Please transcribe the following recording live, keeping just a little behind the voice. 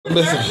I'm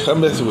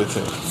messing with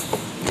him.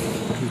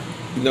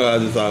 You know, I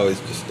just always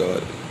just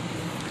started.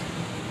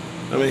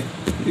 I mean,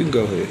 you can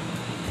go ahead.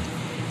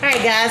 All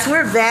right, guys,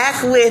 we're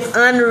back with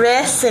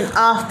Unrest and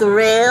Off the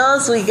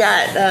Rails. We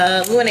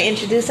want to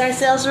introduce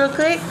ourselves real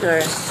quick,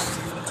 or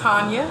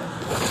Tanya,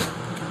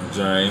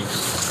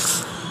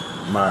 James,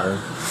 Myron,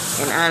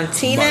 and I'm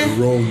Tina.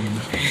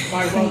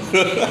 Myron.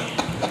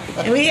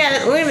 And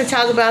we're going to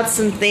talk about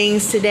some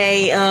things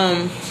today.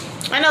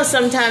 I know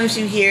sometimes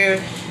you hear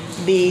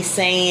the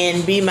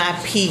saying, "Be my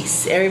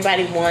peace."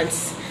 Everybody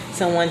wants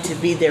someone to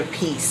be their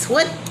peace.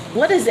 What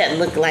does that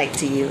look like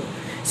to you?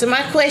 So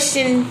my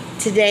question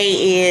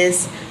today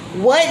is,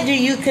 what do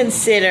you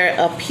consider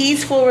a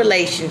peaceful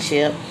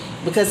relationship?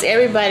 Because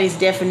everybody's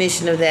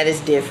definition of that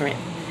is different.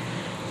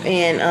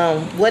 And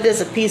what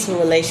does a peaceful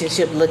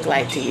relationship look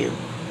like to you?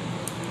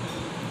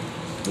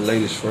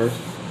 Ladies first.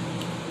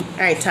 All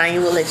right,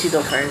 Tanya, we'll let you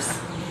go first.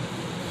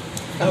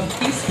 a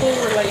peaceful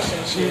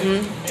relationship,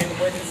 and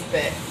what is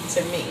that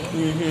to me?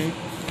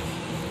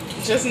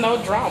 Just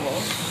no drama.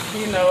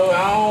 You know,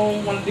 I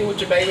don't want to deal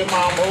with your baby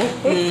mama.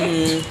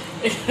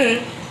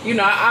 You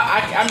know,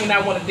 I mean,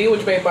 I want to deal with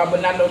your baby mama,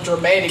 but not no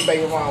dramatic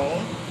baby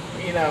mama.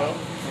 You know,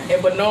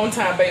 but no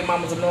time baby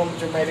mamas are normally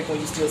dramatic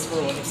when you still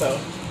screwing them. So,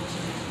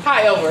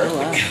 however,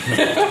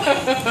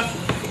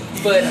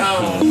 but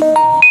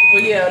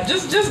yeah,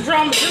 just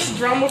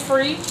drama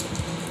free.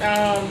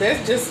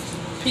 That's just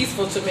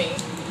peaceful to me.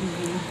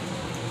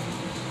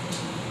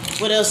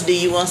 What else do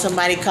you want?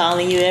 Somebody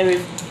calling you every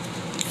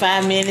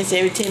 5 minutes,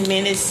 every 10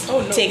 minutes,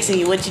 texting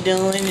you what you're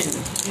doing?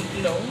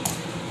 No.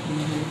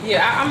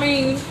 Yeah, I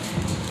mean,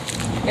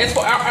 as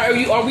for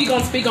are we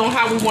gonna speak on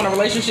how we want a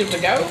relationship to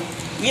go?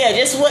 Yeah,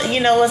 just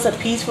what's a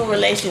peaceful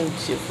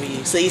relationship for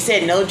you? So you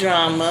said no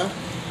drama.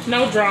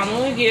 No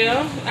drama.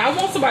 Yeah, I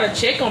want somebody to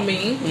check on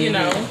me. You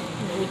know,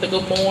 with the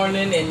good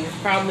morning, and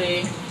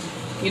probably,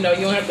 you know,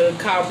 you don't have to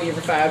call me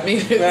every 5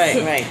 minutes.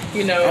 Right.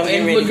 You know,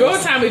 and with your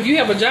time, if you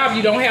have a job,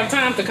 you don't have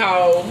time to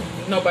call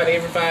nobody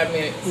every 5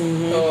 minutes.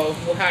 Or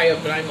well, higher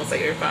up, but I ain't gonna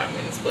say every 5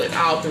 minutes, but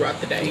all throughout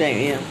the day.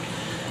 Yeah.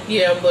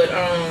 Yeah, but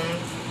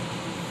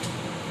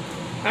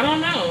I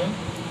don't know.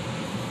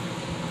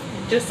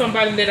 Just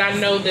somebody that I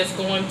know that's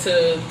going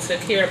to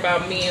care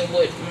about me and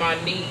what my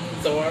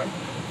needs are.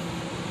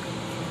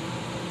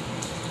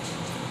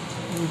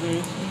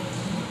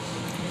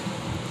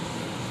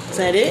 Is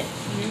that it?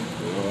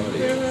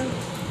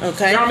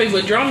 Okay.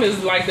 Drama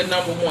is like the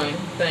number one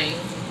thing.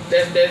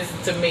 That's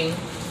to me,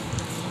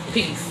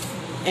 peace.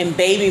 And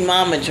baby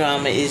mama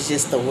drama is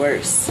just the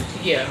worst.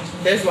 Yeah,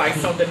 that's like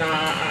something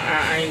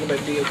I ain't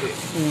gonna deal with.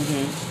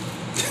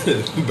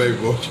 Baby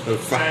boy trying to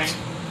fight.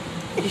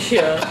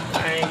 Yeah,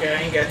 I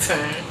ain't got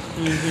time.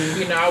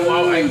 You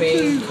know, I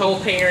mean,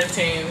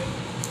 co-parenting.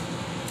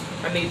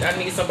 I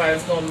need somebody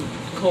that's gonna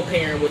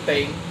co-parent with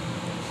their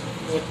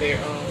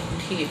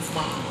kids'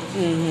 mom.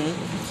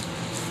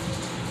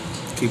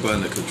 Keep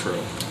under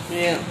control.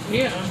 Yeah.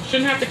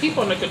 Shouldn't have to keep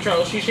under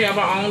control. She should have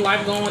her own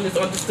life going. It's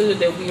understood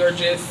that we're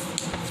just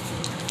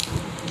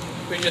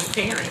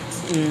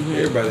parents.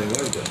 Everybody ain't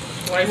like that.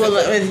 Well,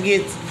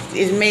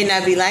 it may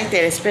not be like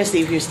that, especially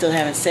if you're still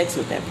having sex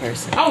with that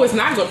person. Oh, it's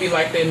not going to be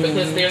like that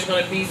because there's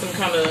going to be some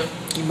kind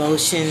of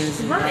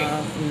emotions. Right.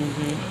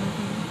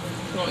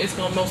 It's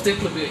going to most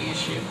definitely be an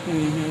issue.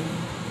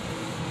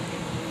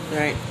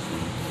 Right.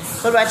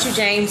 What about you,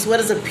 James? What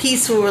does a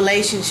peaceful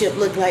relationship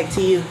look like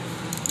to you?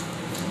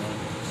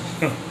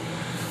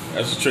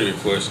 That's a tricky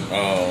question.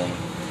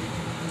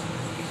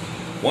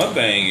 One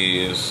thing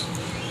is,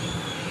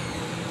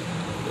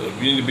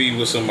 you need to be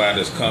with somebody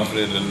that's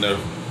confident enough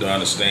to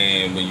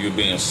understand when you're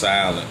being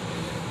silent,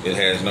 it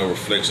has no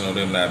reflection on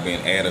them not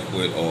being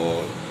adequate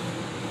or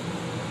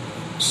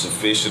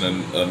sufficient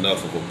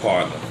enough of a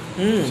partner.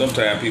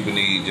 Sometimes people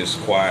need just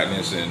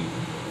quietness and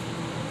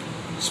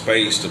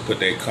space to put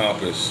their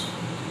compass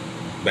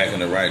back in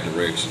the right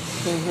direction.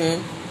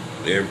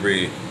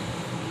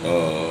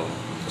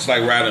 It's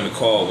like riding a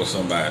car with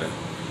somebody,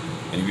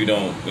 and if you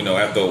don't,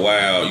 after a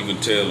while, you can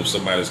tell if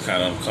somebody's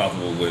kind of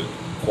uncomfortable with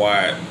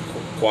quiet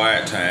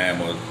time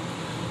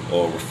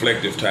or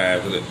reflective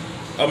time.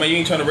 Oh man, you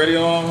ain't turn the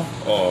radio on,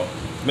 or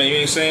man, you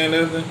ain't saying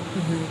nothing.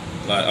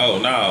 Like, oh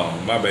no,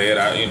 my bad.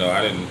 I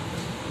didn't.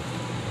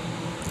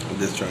 I'm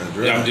just trying to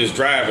drive. Yeah, I'm just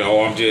driving,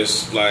 or I'm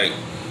just like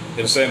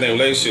in the same thing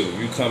relationship.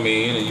 You come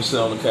in and you sit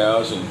on the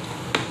couch and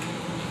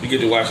you get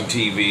to watching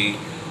TV.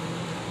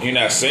 You're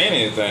not saying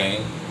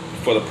anything.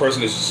 For the person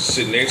that's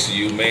sitting next to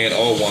you, man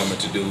or woman,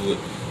 to do it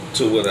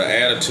with an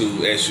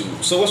attitude at you.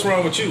 So what's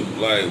wrong with you?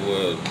 Like,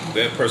 well,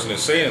 that person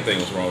that's saying anything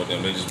was wrong with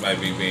them. They just might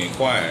be being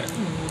quiet.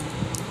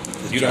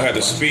 You don't have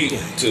to speak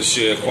to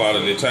share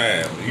quality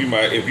time. You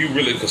might, if you're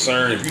really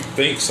concerned, if you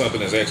think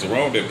something is actually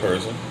wrong with that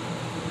person,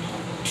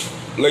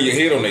 lay your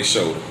head on their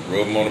shoulder,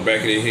 rub them on the back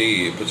of their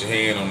head, put your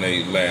hand on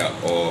their lap,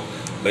 or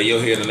lay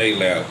your head on their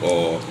lap,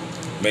 or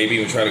maybe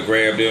even try to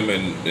grab them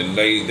and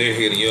lay their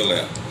head in your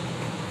lap.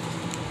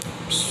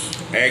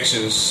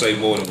 Actions say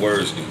more than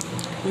words do.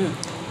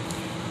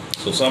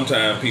 So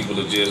sometimes people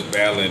are just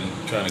battling,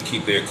 trying to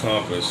keep their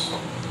compass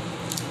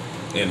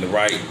in the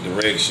right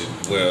direction,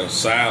 where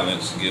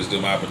silence gives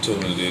them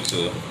opportunity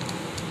to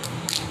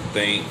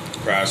think,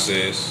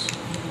 process,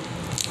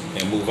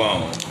 and move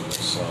on.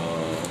 So,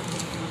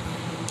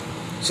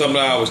 something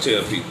I always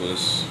tell people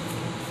is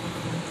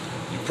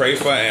you pray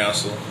for an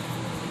answer,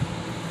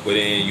 but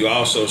then you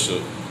also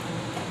should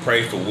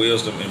pray for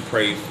wisdom and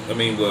pray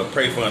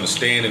for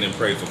understanding and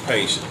pray for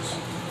patience.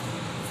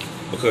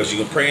 Because you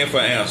can pray for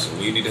an answer.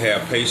 Well, you need to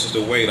have patience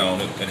to wait on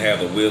it and have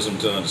the wisdom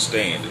to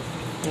understand it.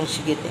 Once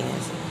you get the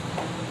answer.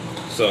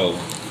 So,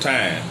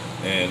 time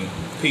and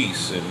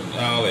peace and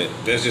all that.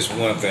 That's just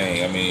one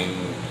thing. I mean,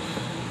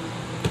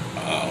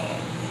 I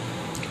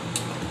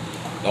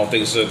don't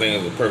think it's a thing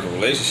as a perfect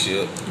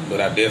relationship,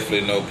 but I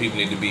definitely know people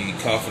need to be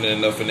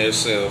confident enough in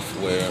themselves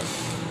where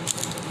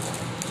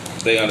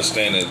they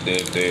understand that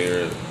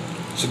their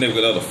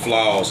significant other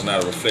flaws are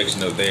not a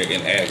reflection of their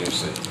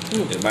inadequacy.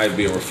 It might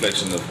be a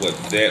reflection of what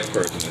that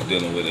person is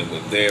dealing with and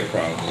what their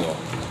problems are.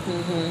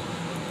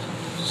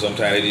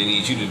 Sometimes they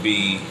need you to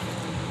be.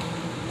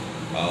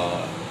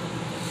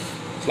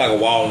 It's like a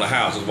wall in the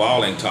house. This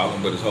wall ain't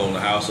talking, but it's holding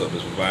the house up.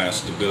 It's providing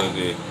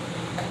stability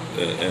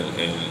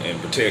and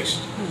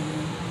protection.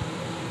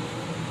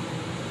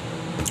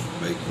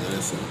 Makes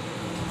sense.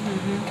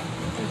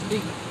 That's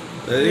deep.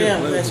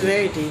 That's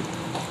very deep.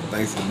 I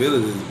think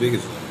stability is the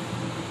biggest thing.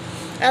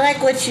 I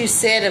like what you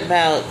said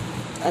about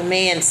a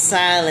man's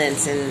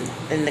silence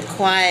and the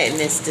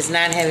quietness does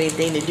not have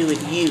anything to do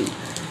with you.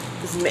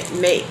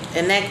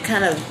 And that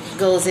kind of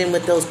goes in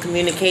with those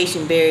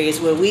communication barriers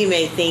where we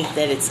may think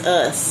that it's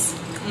us,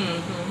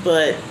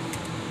 but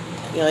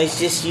it's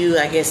just you,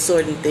 I guess,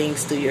 sorting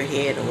things through your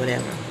head or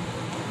whatever.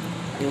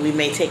 And we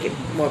may take it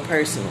more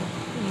personal.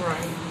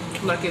 Right.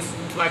 Like it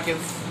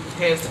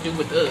has to do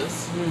with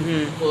us.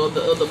 Or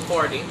the other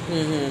party.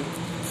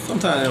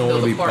 Sometimes they don't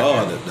want to be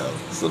bothered, though.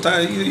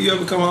 Sometimes you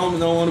ever come home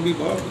and don't want to be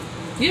bothered.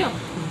 Yeah.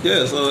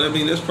 Yeah, so,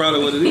 that's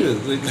probably what it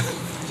is.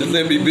 Just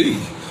let me be.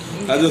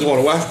 I just want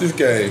to watch this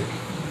game.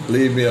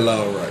 Leave me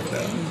alone right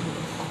now.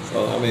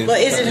 So,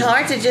 But is it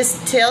hard to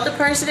just tell the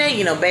person that,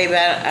 baby,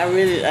 I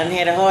really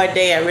had a hard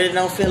day. I really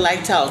don't feel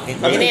like talking.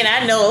 And then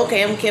I know,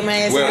 okay, I'm going to get my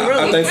ass in the room.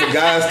 I think for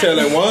guys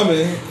telling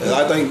women,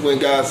 I think when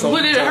guys...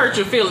 Would it hurt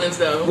your feelings,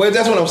 though? Well,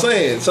 that's what I'm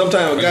saying.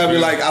 Sometimes a guy be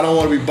like, I don't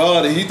want to be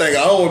bothered. He think,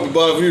 I don't want to be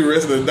bothered for you the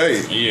rest of the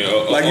day. Yeah.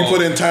 Like you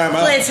put in time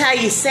out. Well, it's how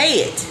you say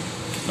it.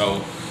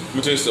 No. Let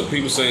me tell you something.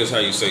 People say it's how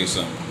you say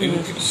something.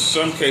 In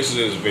some cases,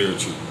 it is very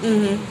true.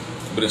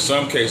 But in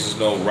some cases,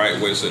 no right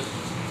way to say it.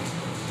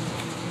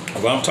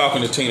 If I'm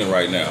talking to Tina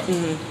right now,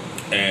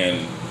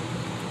 and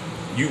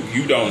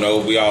you don't know,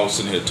 we all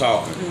sitting here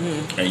talking,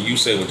 and you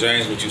say, well,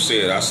 James, what you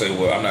said, I say,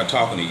 well, I'm not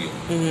talking to you.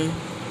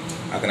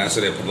 How can I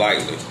say that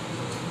politely?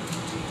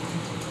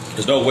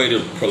 There's no way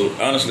to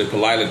honestly,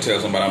 politely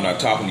tell somebody I'm not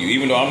talking to you.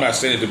 Even though I'm not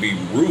saying it to be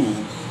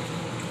rude,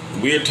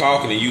 we're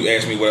talking and you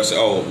ask me what I say,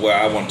 oh, well,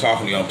 I wasn't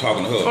talking to you, I'm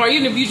talking to her. Or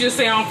even if you just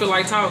say, I don't feel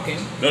like talking.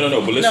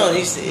 No, but listen. No,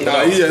 he's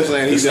just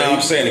saying.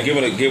 I'm saying,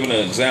 giving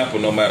an example,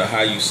 no matter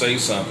how you say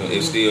something,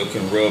 it still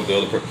can rub the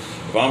other person.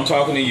 If I'm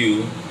talking to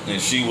you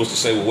and she was to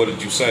say, well, what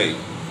did you say?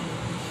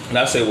 And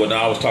I say, well, no,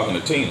 I was talking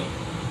to Tina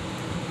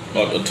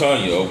or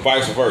Tanya or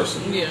vice versa.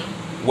 Yeah.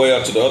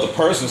 Well, to the other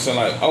person saying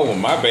like, oh, well,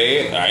 my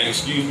bad,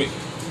 excuse me.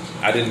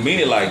 I didn't mean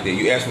it like that.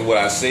 You asked me what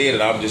I said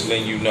and I'm just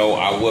letting you know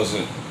I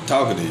wasn't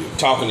talking to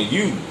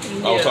you.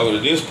 I was talking to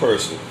this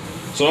person.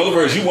 So in other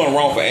words, you weren't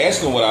wrong for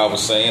asking what I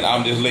was saying.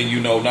 I'm just letting you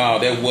know, nah,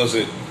 that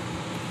wasn't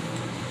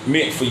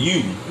meant for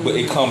you. But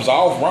it comes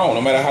off wrong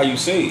no matter how you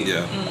say it.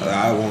 Yeah.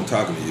 I won't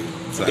talking to you.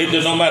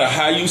 No matter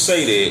how you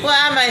say that. Well,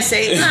 I might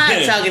say,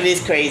 I'm talking to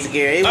this crazy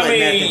girl. It wasn't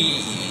nothing.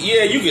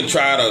 Yeah, you can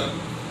try to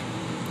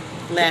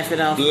laugh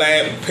it off.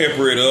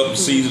 Pepper it up,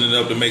 season it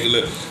up to make it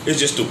look. It's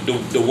just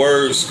the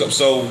words.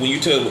 So when you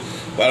tell,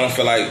 well, I don't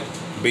feel like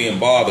being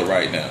bothered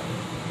right now.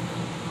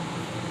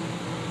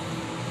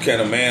 Can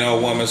a man or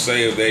woman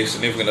say if they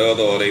significant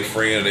other or their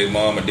friend or their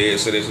mom or dad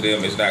say this to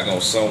them, it's not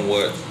going to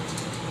somewhat...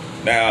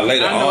 Now,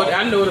 later on...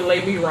 I know it'll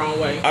lay me wrong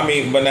way. I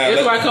mean, but now...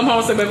 If I come home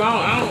and say, baby,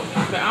 I don't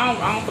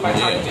feel like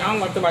talking to you. I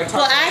don't feel like talking.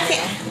 Well, I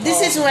can't...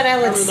 This is what I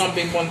would... I really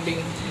don't want to be...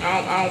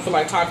 I don't feel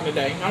like talking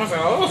today. I'm going to say,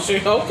 oh,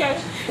 shit, okay.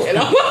 And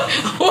I'm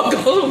going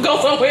to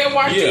go somewhere and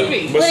watch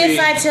TV. But if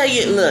I tell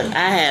you, look,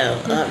 I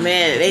have...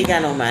 man, they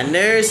got on my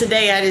nerves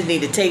today. I just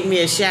need to take me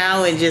a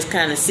shower and just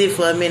kind of sit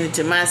for a minute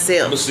to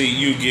myself. But see,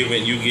 you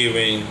giving the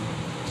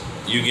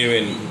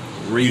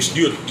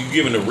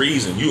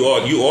reason. You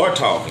are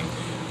talking.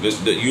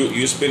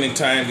 You're spending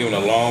time giving a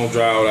long,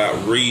 drawn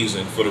out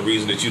reason for the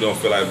reason that you don't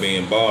feel like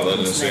being bothered,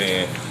 other than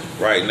saying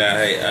right now,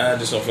 hey, I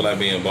just don't feel like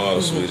being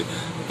bothered, sweetie.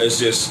 It's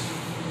just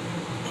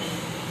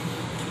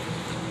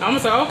I'm gonna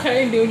say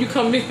okay, and then you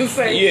come in and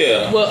say,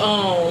 Yeah.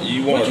 well,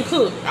 You what wanna- you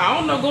cook? I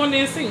don't know. Go in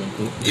there and see.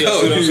 Yeah,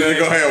 Oh, see what I'm you saying?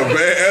 gonna have a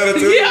bad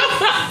attitude?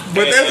 Yeah.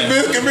 But that's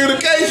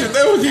miscommunication.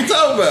 That's what you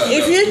talking about.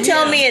 If you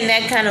tell me in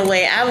that kind of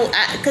way,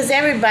 because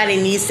everybody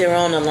needs their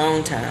own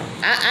alone time.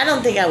 I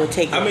don't think I would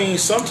take it. I mean,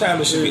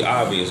 sometimes it should be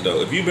obvious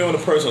though. If you've been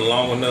with a person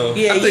long enough,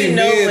 yeah, I think you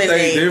know men when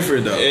think they.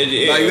 different though.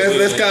 Yeah, like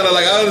that's kind of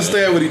like I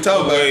understand what he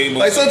talking Way about.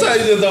 more Like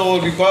sometimes you just don't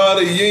want to be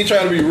bothered. You ain't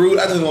trying to be rude.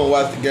 I just want to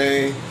watch the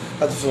game.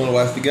 I just want to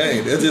watch the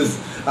game. That's just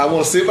I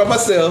want to sit by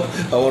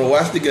myself. I want to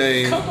watch the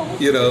game.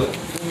 You know.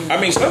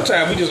 I mean,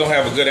 sometimes we just don't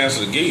have a good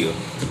answer to give.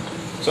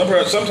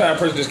 Sometimes a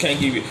person just can't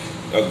give you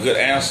a good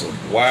answer.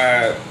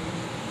 Why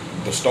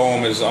the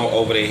storm is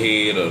over their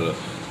head, or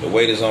the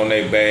weight is on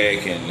their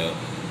back, and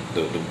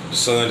the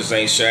sun just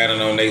ain't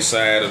shining on their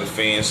side of the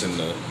fence, and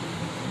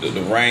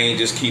the rain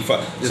just keep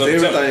falling. Just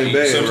everything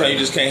bad, Sometimes right? you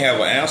just can't have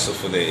an answer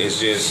for that. It's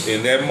just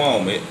in that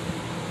moment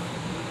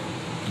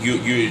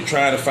you're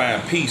trying to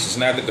find peace. It's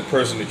not that the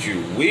person that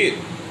you're with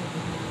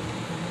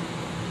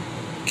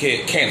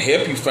can't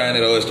help you find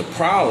it, or it's the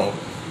problem.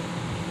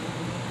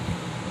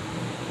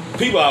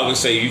 People always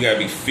say you gotta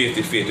be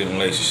 50-50 in a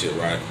relationship,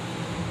 right?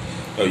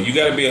 Or you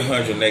gotta be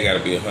 100 and they gotta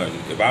be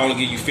 100. If I only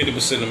give you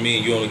 50% of me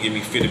and you only give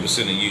me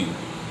 50% of you,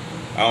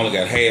 I only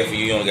got half of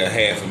you only got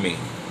half of me.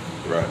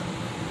 Right.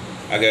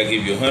 I gotta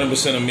give you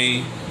 100% of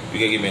me, you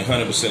gotta give me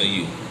 100% of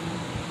you.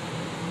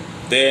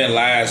 Therein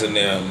lies in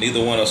there,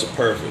 neither one of us are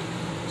perfect.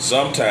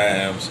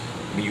 Sometimes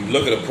when you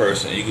look at a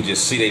person, you can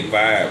just see they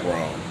vibe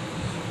wrong.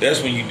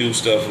 That's when you do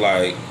stuff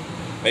like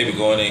maybe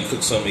go in there and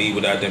cook something to eat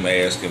without them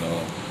asking,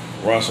 or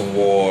run some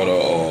water,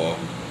 or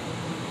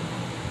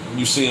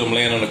you see them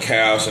laying on the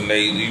couch and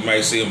you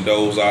might see them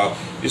doze off.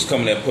 Just come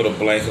in there and put a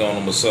blanket on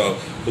them or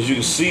something, because you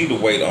can see the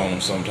weight on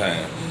them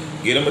sometimes.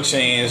 Give them a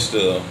chance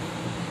to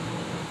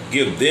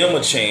get to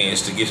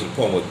the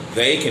point where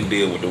they can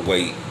deal with the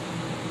weight,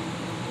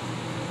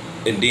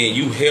 and then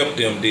you help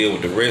them deal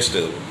with the rest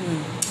of it.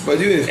 But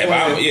you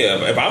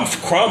If I'm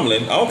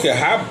crumbling, I don't care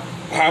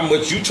how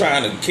much you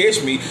trying to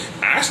catch me,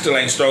 I still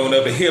ain't strong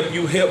enough to help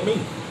you help me.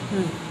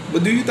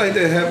 But do you think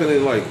that happen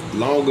in like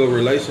longer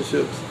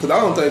relationships? Because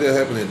I don't think that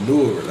happen in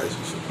newer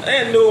relationships.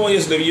 And new one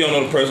is that you don't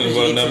know the person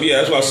well enough. Yeah,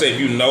 that's why I say if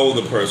you know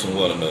the person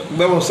well enough.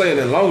 But what I'm saying,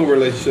 in longer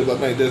relationships, I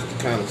think that's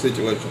the kind of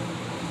situation.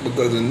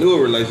 Because in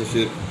newer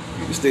relationship,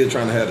 you're still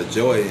trying to have the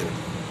joy in it.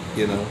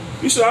 You know.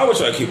 You should always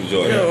try to keep the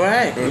joy. You're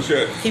right. You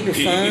should Keep it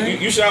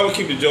fun. You should always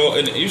keep the joy.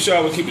 And you should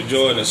always keep the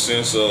joy in the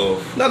sense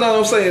of. No,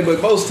 I'm saying,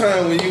 but most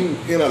time when you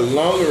in a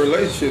longer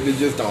relationship, it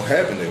just don't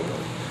happen that way.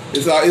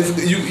 It's like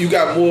you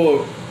got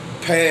more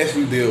past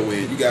you deal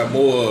with. You got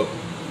more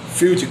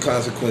future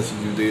consequences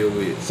you deal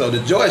with. So the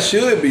joy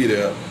should be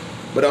there,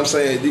 but I'm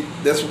saying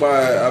that's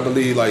why I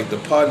believe like the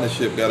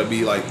partnership got to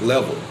be like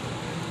level.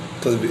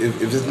 Because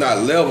if it's not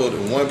leveled,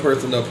 and one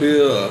person up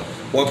here, or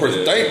one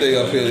person think they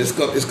up here, it's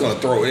gonna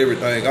throw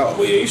everything off.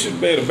 Well, yeah, you should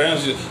be able to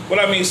balance it. But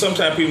I mean,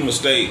 sometimes people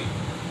mistake.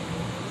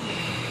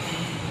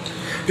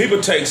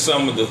 People take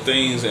some of the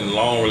things in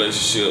long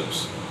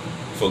relationships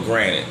for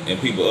granted,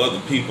 and other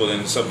people,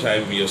 and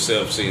sometimes even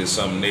yourself, see it as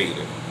something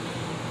negative.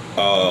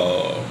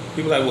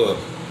 People like, well,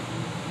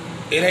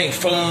 it ain't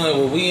fun.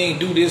 Well, we ain't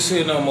do this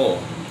here no more.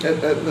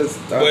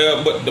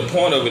 Well, but the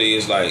point of it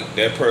is like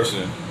that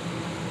person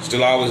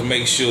still always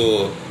make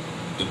sure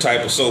the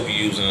type of soap you're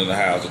using in the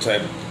house, the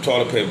type of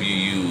toilet paper you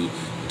use,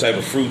 the type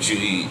of fruit you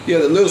eat. Yeah,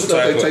 the little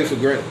stuff they take for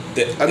granted.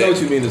 I know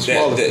what you mean, the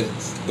smaller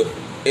things.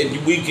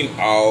 And we can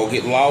all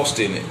get lost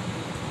in it.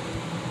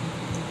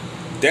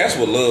 That's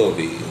what love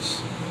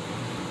is.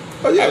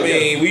 Oh, yeah, I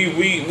mean,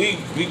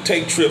 we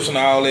take trips and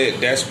all that.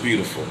 That's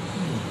beautiful.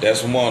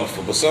 That's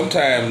wonderful. But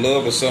sometimes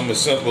love is something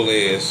as simple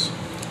as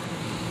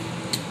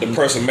the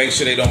person make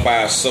sure they don't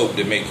buy a soap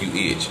that make you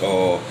itch,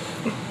 or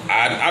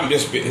I'm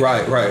just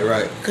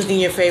right. Cooking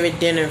your favorite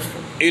dinner.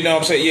 You know what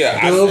I'm saying?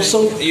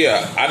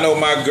 Yeah, I know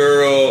my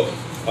girl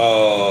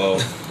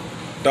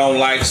don't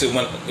likes it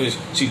when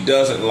she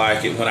doesn't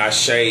like it when I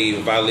shave.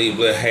 If I leave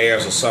little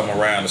hairs or something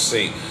around the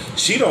sink,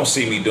 she don't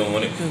see me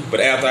doing it. But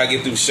after I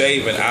get through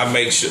shaving, I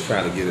make sure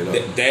trying to get it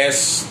up.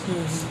 That's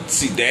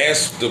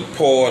the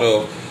part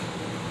of.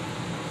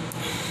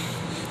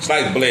 It's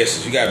like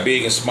blessings. You got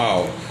big and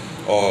small,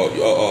 or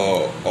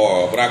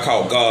what I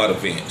call God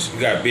events.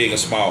 You got big and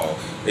small.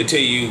 They tell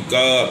you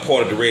God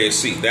parted the Red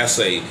Sea. That's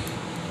a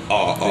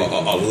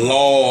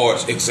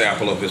large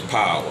example of His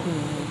power.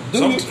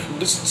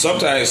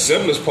 Sometimes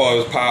simplest part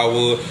of His power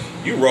was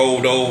you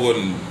rolled over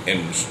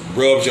and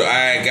rubbed your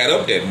eye and got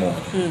up that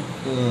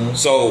morning.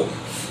 So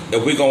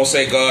if we're gonna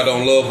say God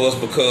don't love us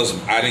because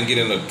I didn't get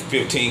in a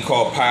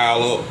 15-car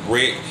pile up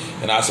wreck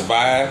and I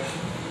survived,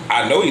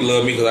 I know He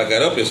loved me because I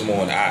got up this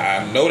morning.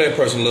 I know that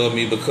person loved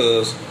me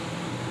because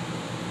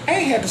I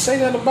ain't had to say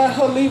nothing about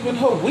her leaving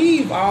her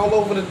weave all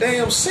over the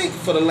damn sink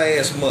for the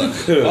last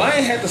month. Or I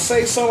ain't had to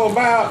say something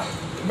about,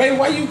 baby,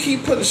 why you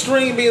keep putting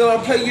string beans on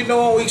her plate? You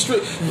know, I eat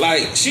string.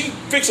 Like, she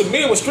fix a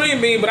meal with string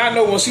beans, but I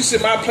know when she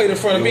sit my plate in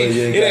front of me,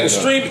 it ain't a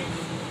string.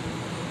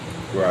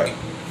 Right.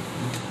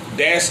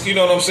 That's, you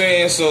know what I'm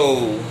saying?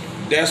 So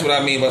that's what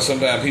I mean by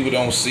sometimes people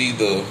don't see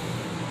the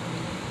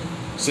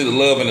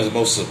love in the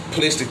most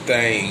simplistic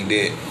thing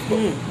that.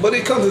 But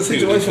it comes to a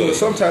situation where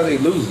sometimes they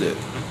lose it,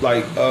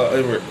 like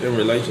in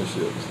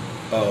relationships.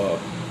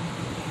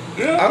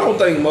 I don't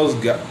think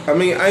most guys. I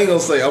mean, I ain't gonna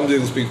say I'm just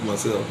gonna speak for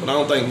myself, but I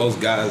don't think most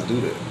guys do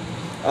that.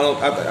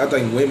 I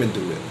think women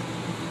do it.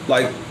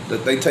 Like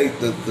that they take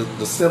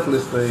the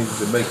simplest things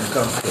that make them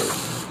comfortable.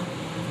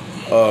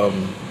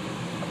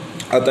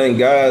 I think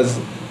guys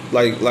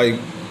like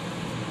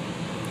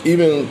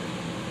even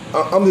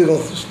I'm just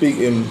gonna speak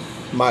in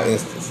my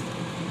instance,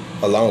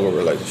 a longer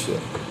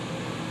relationship.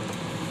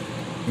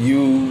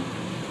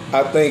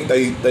 I think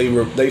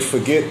they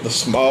forget the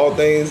small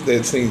things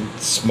that seem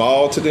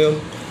small to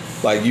them,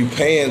 like you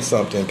paying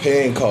something,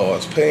 paying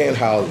cars, paying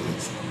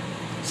houses,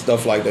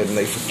 stuff like that, and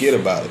they forget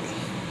about it,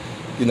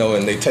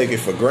 and they take it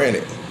for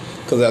granted.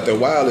 Because after a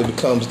while, it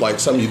becomes like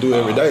something you do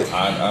every day.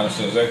 I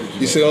understand exactly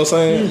what you see what I'm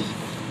saying?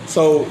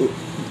 So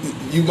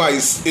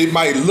it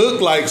might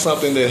look like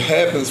something that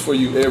happens for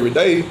you every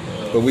day,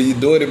 but when you're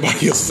doing it by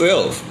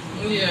yourself.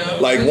 Yeah.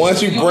 Like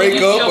once you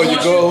break up or you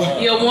go.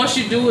 Once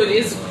you do it,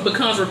 it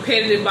becomes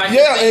repetitive. Like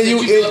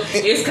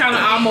it's kind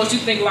of almost you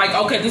think like,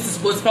 okay, this is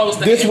what's supposed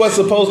to. This what's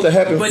supposed to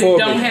happen, but for it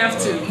don't me.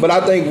 have to. But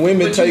I think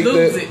women take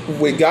that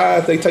with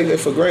guys. They take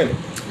that for granted.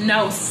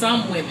 No,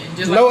 some women.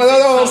 Just no.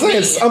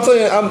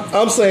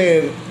 I'm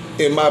saying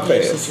in my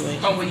past.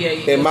 Oh well, yeah.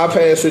 In my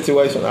past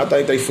situation, I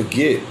think they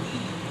forget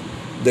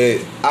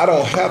that I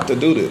don't have to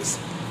do this.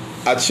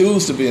 I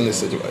choose to be in this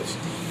situation.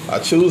 I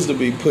choose to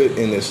be put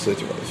in this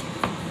situation.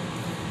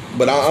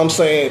 But I'm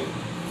saying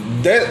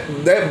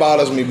that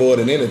bothers me more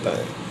than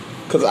anything,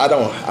 because I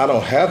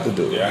don't have to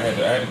do it. Yeah, I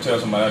had to tell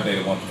somebody I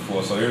dated once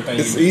before, so everything.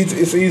 It's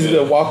easy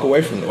to walk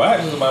away from it. Well,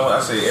 I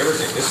say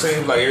everything. It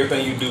seems like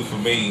everything you do for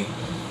me,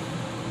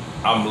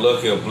 I'm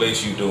lucky or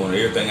blessed you doing.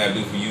 Everything I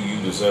do for you, you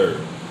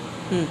deserve.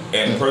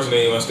 And the person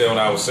didn't understand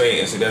what I was saying,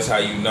 and see that's how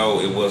you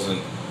know it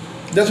wasn't.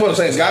 That's what I'm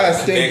saying.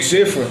 Guys think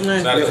different.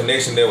 It's not a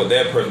connection there with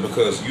that person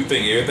because you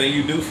think everything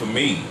you do for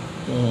me.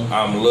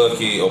 I'm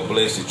lucky or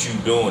blessed that you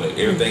doing it.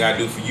 Everything I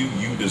do for you,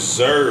 you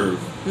deserve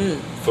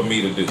for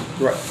me to do.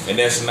 Right. And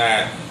that's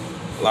not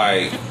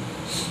like,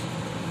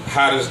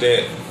 how does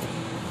that,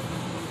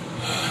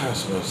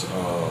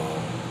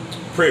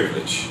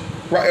 privilege.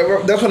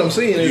 Right. That's what I'm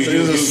saying.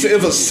 It's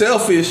a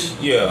selfish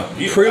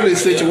privilege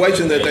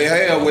situation that they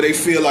have where they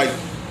feel like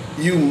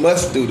you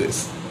must do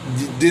this.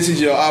 This is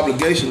your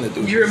obligation to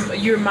do. You're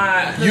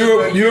my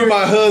husband. You're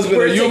my husband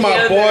or you're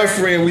my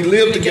boyfriend. We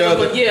live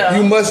together.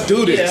 You must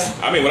do this.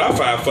 Yeah. I mean, what I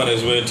find funny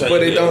is when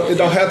it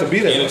don't have to be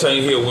that. Anytime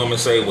you hear women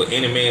say, "Well,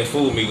 any man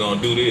fool me, gonna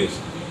do this."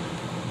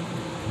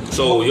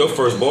 So your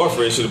first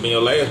boyfriend should have been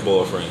your last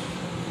boyfriend.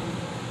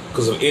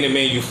 Because if any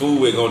man you fool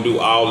with gonna do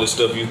all the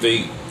stuff you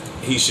think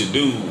he should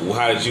do,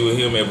 how did you and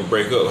him ever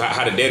break up?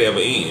 How did that ever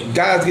end?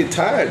 Guys get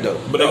tired though.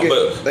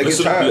 They get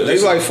tired. They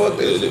like fuck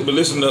this. But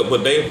listen up.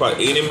 But they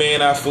probably any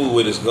man I fool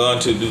with is going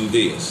to do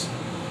this.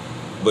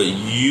 But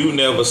you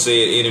never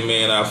said any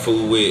man I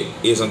fool with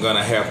isn't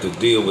gonna have to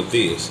deal with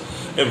this,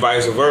 and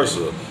vice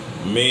versa.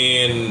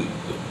 Men,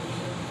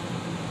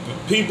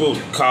 people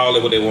call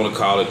it what they want to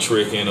call it,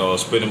 tricking or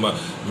spending money.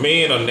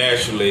 Men are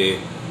naturally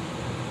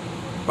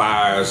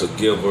buyers or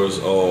givers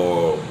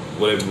or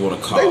whatever you want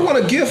to call it. They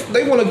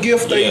want to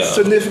gift their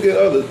significant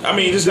other. I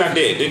mean, it's not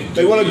that.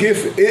 They want to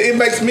gift it. It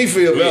makes me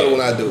feel better when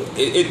I do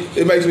it.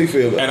 It makes me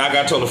feel better. And I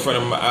got told a friend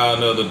of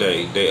mine the other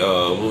day, it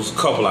was a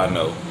couple I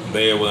know.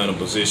 They were in a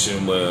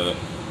position where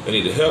they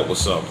needed help with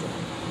something.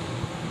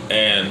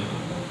 And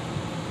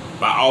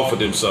I offered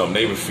them something.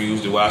 They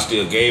refused it. Well, I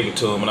still gave it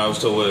to them. And I was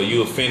told, well,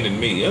 you offended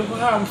me. Yeah, well,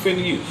 how I'm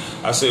offending you?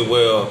 I said,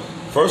 well,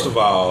 first of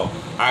all,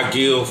 I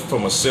give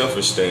from a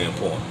selfish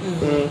standpoint.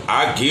 Mm-hmm.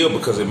 I give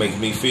because it makes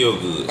me feel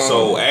good.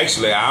 So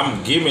actually,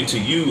 I'm giving to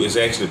you is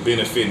actually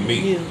benefiting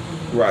me. Yeah.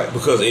 Right.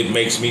 Because it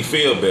makes me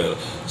feel better.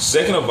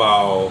 Second of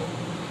all,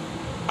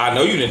 I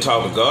know you didn't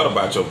talk to God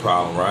about your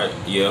problem, right?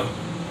 Yeah.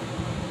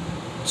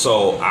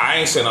 So I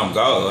ain't saying I'm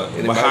God,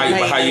 but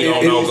how you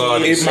don't know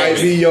God? It might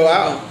be your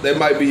out. That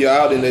might be your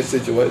out in that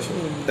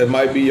situation. That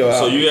might be your out.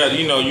 So you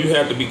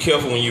have to be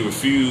careful when you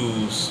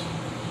refuse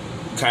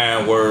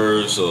kind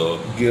words or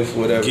gifts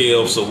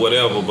or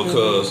whatever,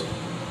 because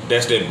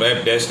that's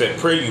that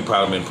prayer you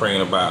probably been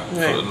praying about for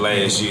the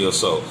last year or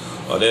so,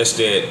 or that's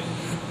that.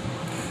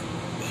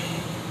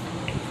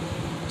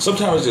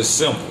 Sometimes it's just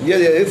simple. Yeah,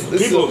 it's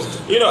people,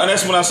 simple. And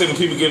that's when I say when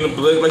people get in,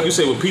 like you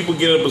say, when people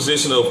get in a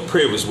position of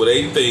privilege where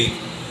they think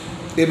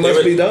it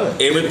must be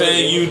done.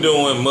 Everything you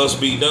doing must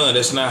be done.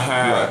 That's not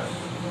how. Right.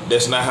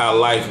 That's not how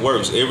life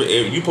works. You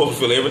supposed to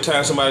feel every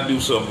time somebody do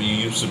something,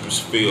 you should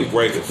feel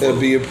grateful. And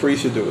be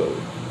appreciative of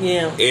it.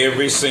 Yeah.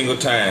 Every single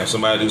time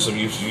somebody do something,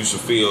 you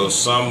should feel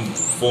some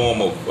form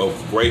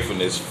of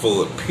gratefulness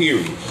for it,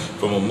 period.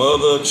 From a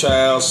mother,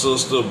 child,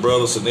 sister,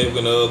 brother,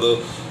 significant other,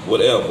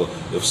 whatever.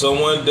 If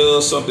someone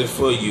does something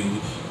for you,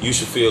 you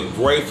should feel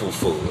grateful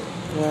for it.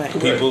 Right.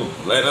 People,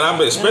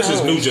 and especially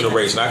this new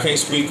generation. I can't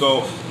speak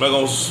on. I'm not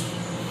gonna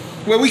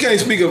Well, we can't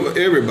speak of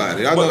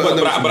everybody. I know,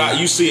 But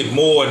you see it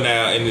more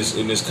now in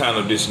this kind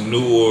of this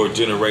newer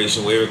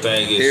generation where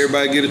everything is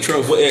everybody get a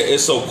trophy. Well,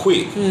 it's so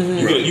quick. Mm-hmm.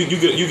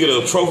 You get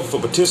a trophy for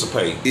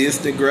participating.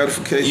 Instant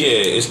gratification.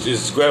 Yeah,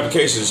 it's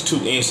gratification is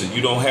too instant.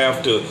 You don't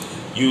have to.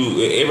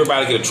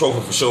 Everybody get a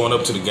trophy for showing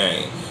up to the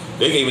game.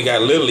 They even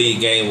got a little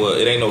league game where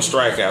it ain't no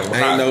strikeouts.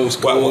 Ain't no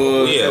score.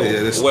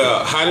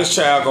 Well, how this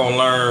child gonna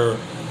learn?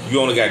 You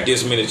only got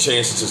this many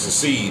chances to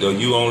succeed, or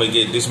you only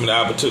get this many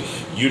opportunities.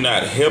 You're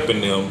not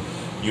helping them.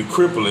 You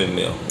crippling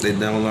them. They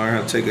don't learn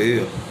how to take a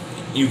L.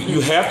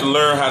 You have to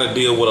learn how to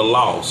deal with a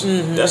loss.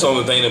 Mm-hmm. That's the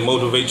only thing that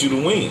motivates you to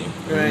win.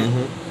 Right.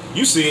 Mm-hmm.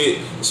 You see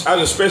it,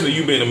 especially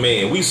you being a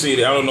man. We see it.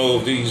 I don't know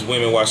if these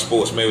women watch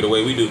sports maybe the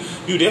way we do.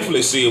 You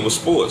definitely see it with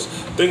sports.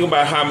 Think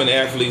about how many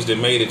athletes that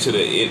made it to the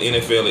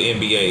NFL or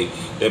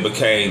NBA that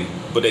became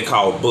what they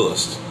call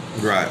bust.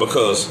 Right.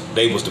 Because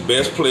they was the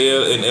best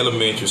player in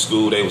elementary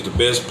school. They was the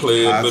best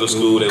player in middle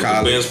school. They was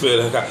the best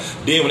player.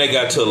 Then when they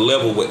got to a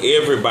level where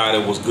everybody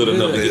was good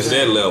enough to get to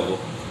that level,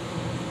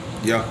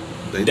 yeah,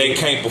 they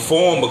can't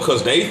perform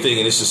because they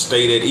thinking it should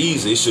stay that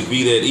easy. It should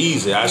be that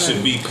easy. I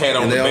should be pat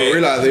on the back. And they don't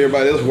realize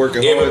everybody else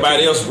working hard.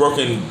 Everybody else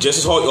working just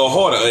as hard or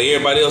harder.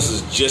 Everybody else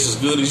is just as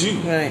good as you.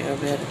 Right, or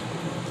better.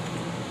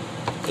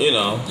 You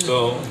know,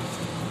 so,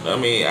 I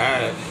mean,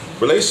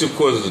 relationship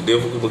courses are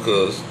difficult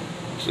because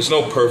there's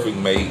no perfect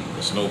mate.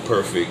 There's no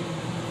perfect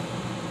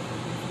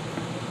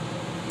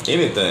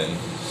anything.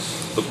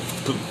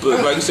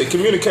 But like you said,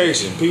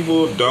 communication.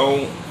 People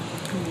don't.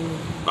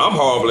 I'm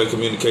horrible at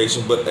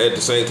communication, but at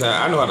the same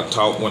time, I know how to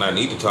talk when I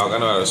need to talk. I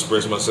know how to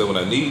express myself when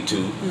I need to.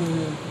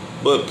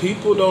 Mm-hmm. But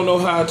people don't know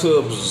how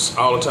to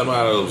all the time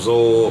how to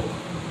absorb,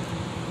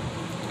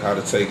 how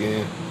to take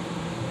in.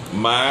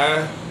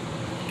 My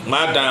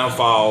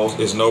downfalls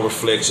is no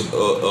reflection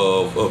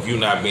of you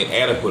not being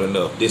adequate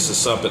enough. This is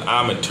something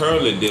I'm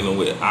internally dealing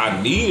with.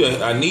 I need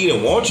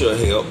and want your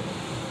help,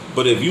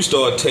 but if you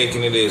start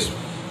taking it as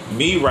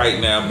me right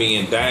now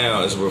being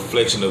down as a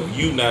reflection of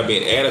you not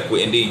being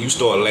adequate, and then you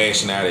start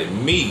lashing out at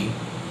me,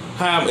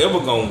 how I'm ever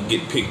gonna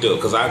get picked up?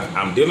 Because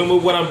I'm dealing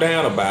with what I'm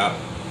down about,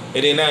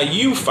 and then now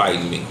you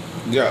fighting me.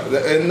 Yeah,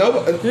 and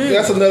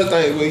that's another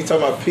thing when you talk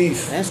about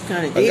peace. That's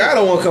kind of deep. A guy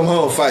don't want to come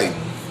home fighting.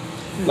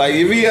 Like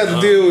if he has to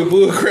deal with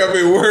bull crap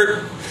at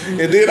work,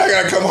 and then I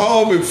gotta come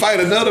home and fight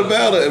another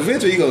battle,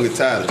 eventually he gonna get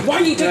tired of it. Why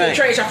you taking the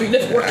trash after you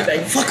left work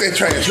today? Fuck that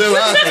trash. That's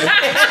what I say.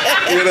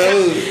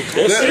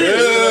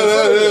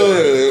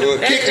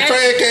 Kick the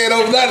trash can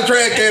over, not the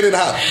trash can in the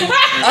house.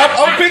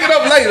 I'm picking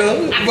up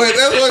later, but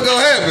that's what's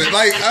gonna happen.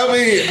 Like I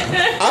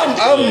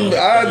mean,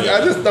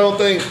 I just don't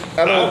think.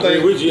 I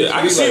agree with you.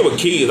 I can see it with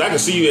kids. I can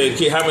see you as a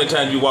kid. How many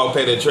times you walk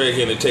past that trash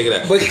can and take it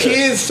out? But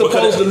kids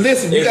supposed to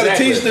listen. You gotta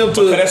teach them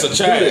to. Because that's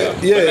a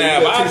child. Yeah.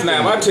 Now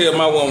if I tell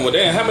my woman, well,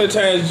 damn, how many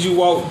times did you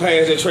walk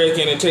past that trash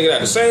can and take it out?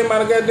 The same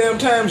amount of goddamn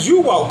times you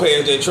walk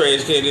past that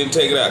trash can and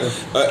take it out.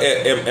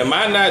 Am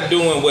I not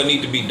doing what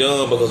needs to be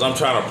done because I'm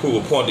trying to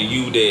prove a point to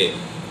you that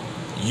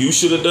you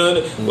should have done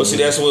it? Mm-hmm. Well, see,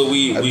 that's where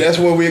that's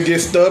where we get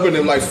stubborn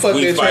and like, fuck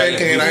that trash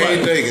can, I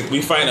ain't taking it.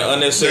 We fight an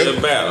unnecessary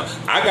battle.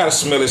 I gotta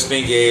smell a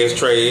stinky ass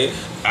trash.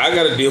 I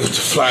gotta deal with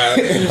the fly.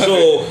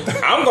 So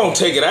I'm gonna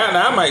take it out.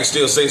 Now I might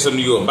still say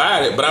something to you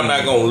about it, but I'm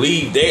not gonna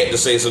leave that to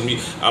say something to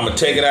you. I'm gonna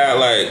take it out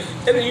like,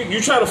 and then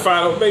you try to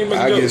find a baby.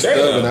 I get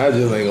stubborn. I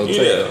just ain't gonna take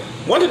it.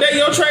 One today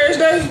your trash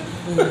day.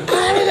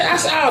 I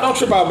said, oh, don't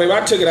trip out, baby.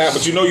 I took it out,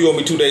 but you know you owe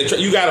me 2 days.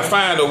 You gotta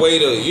find a way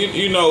to,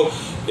 you know,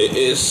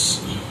 it's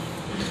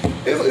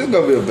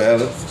gonna be a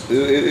balance.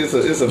 It's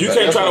a. You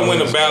can't try to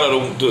win a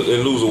battle and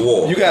lose a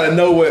war. You gotta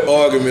know what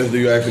arguments do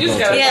you actually gonna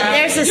take. Yeah,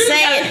 there's a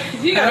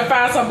saying. You gotta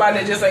find somebody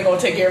that just ain't gonna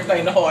take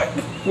everything to heart.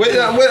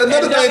 Well,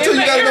 another thing too,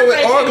 you gotta know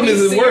what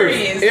arguments is worth.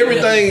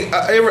 Everything,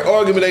 every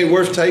argument ain't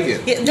worth taking.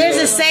 Yeah, there's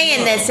a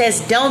saying that says,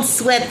 "Don't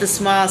sweat the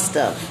small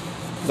stuff."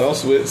 Don't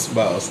sweat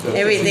small stuff.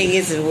 Everything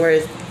isn't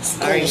worth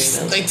arguing.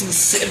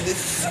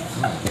 1970s.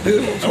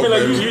 I mean,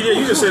 like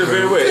you just said it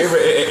very well.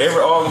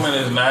 Every argument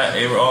is not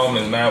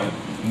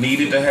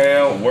needed to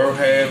have, worth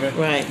having.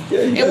 Right.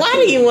 Yeah, and why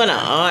do you want to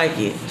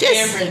argue?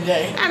 Just every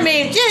day. I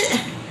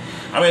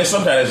mean,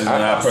 sometimes it's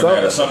not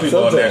personality. Some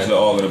people are naturally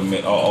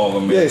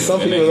argumentative. Yeah,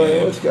 some people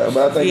are what you got.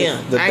 But I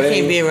think I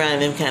can't be around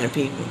them kind of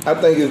people. I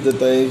think it's the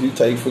things you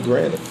take for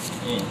granted.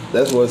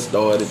 That's what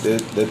started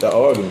the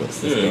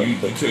arguments. Yeah,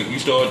 you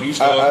start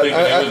thinking.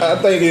 I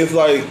think it's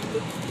like,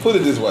 put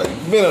it this way: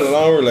 being in a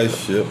long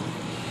relationship,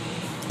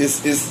 it's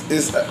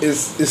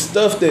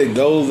stuff that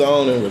goes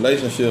on in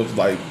relationships.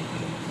 Like,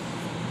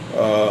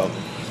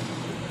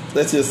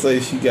 let's just say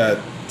she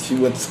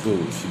went to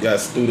school, she got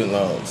student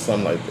loans,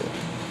 something like that.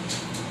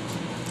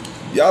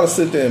 Y'all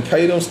sit there and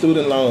pay them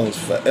student loans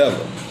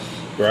forever,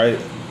 right?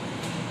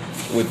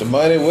 With the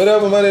money,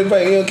 whatever money they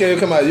pay, you don't care if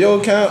it come out of your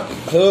account,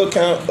 her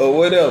account, or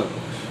whatever.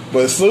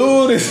 But as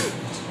soon as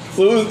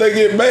they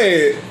get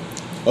mad,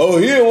 oh,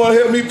 he didn't want to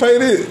help me pay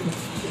this.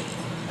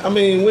 I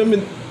mean,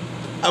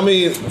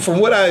 from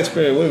what I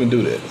experienced, women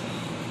do that.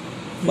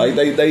 Like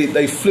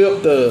they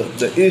flip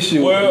the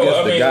issue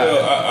against the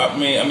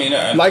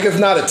guy. Like it's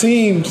not a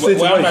team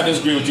situation. Well, I'm not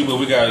disagreeing with you, but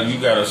you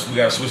gotta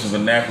switch the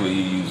vernacular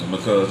you're using,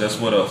 because that's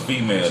what a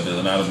female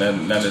does, not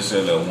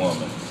necessarily a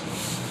woman.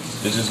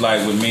 It's just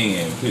like with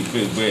men.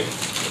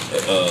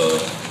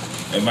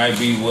 It might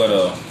be what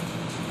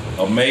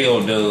a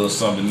male does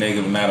something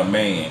negative, not a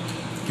man.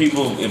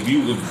 People, if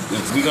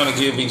we're gonna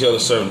give each other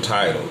certain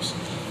titles,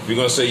 if you're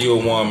gonna say you're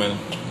a woman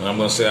and I'm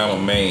gonna say I'm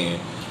a man,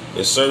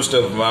 there's certain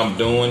stuff if I'm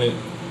doing it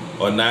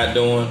or not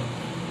doing,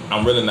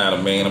 I'm really not a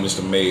man, I'm just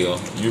a male.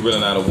 You're really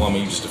not a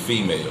woman, you're just a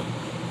female.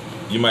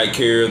 You might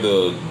carry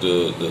the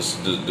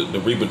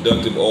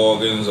reproductive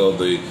organs or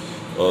the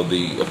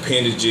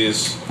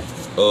appendages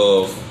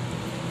of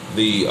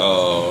the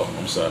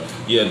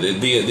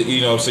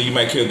so you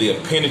might carry the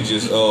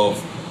appendages of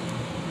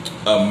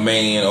a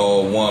man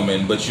or a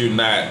woman, but you're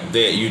not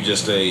that.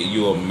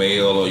 You're a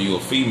male or you're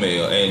a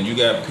female, and you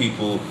got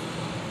people.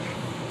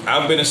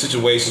 I've been in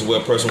situations where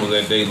a person was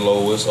at their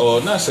lowest,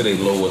 or not say their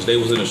lowest, they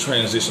was in a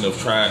transition of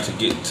trying to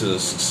get to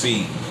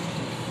succeed,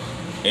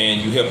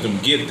 and you help them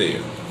get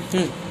there.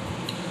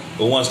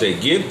 But once they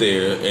get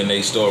there and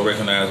they start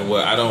recognizing,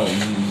 well, I don't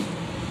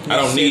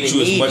need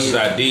you as much as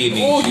I did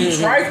need you. You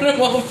trifling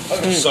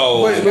motherfucker.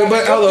 So,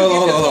 but hold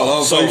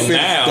on. So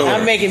now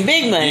I'm making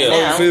big money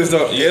now. As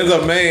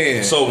a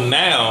man. So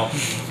now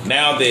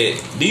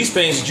that these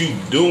things that you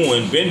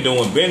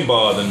been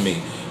bothering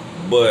me,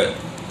 but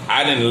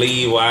I didn't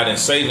leave or I didn't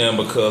say nothing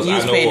because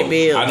I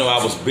know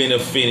I was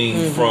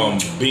benefiting from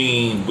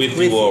being with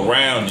you or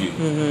around you.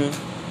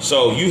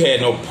 So you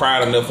had no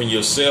pride enough in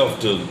yourself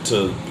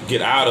to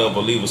get out of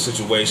or leave a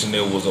situation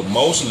that was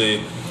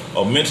emotionally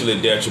or mentally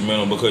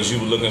detrimental because you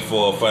were looking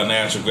for a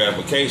financial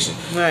gratification.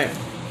 Right.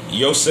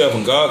 Yourself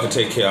and God can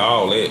take care of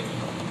all that.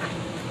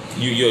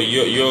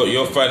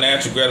 Your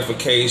financial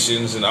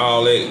gratifications and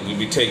all that will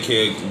be taken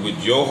care of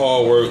with your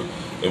hard work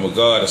and with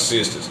God's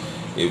assistance.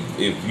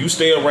 If you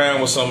stay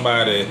around with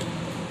somebody,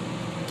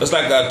 that's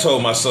like I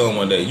told my son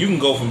one day, you can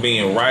go from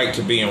being right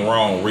to being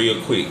wrong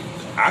real quick.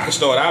 I can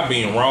start out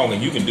being wrong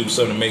and you can do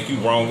something to make you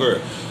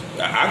wronger.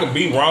 I could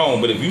be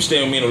wrong, but if you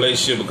stay with me in a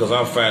relationship because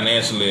I'm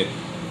financially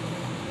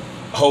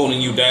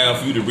holding you down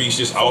for you to reach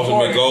this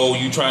ultimate goal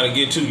you trying to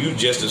get to, you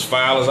just as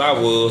foul as I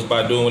was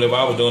by doing whatever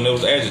I was doing that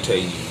was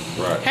agitating you.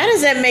 Right. How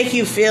does that make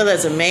you feel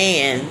as a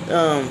man?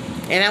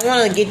 And I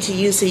want to get to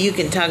you so you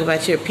can talk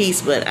about your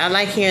piece, but I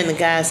like hearing the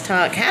guys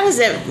talk. How does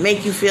that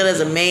make you feel as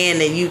a man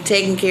that you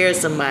taking care of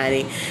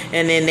somebody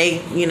and then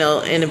they, in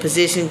a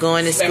position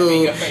going to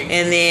school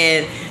and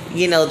then,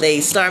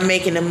 they start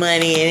making the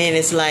money and then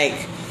it's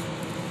like...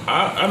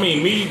 I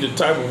mean, me, the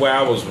type of way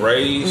I was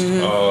raised,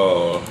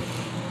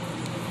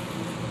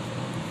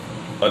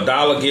 a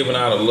dollar given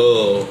out of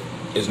love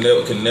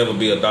can never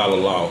be a dollar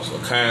lost. A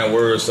kind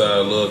word side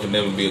of love can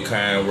never be a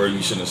kind word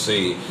you shouldn't have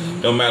said.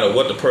 No matter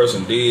what the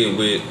person did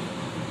with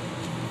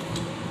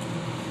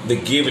the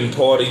giving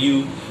part of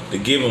you, the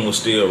giving was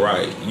still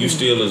right. You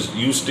still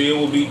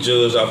will be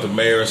judged off the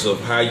merits of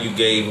how you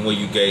gave and where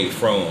you gave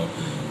from.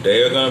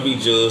 They are going to be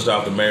judged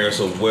off the merits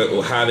of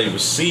how they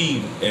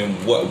received and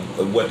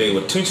what their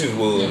intentions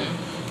was.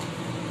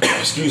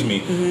 Excuse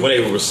me, when they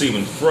were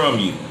receiving from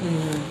you.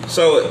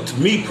 So to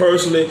me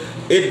personally,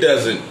 it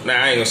doesn't. Now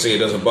I ain't gonna say it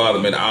doesn't bother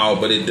me at all,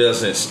 but it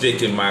doesn't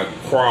stick in my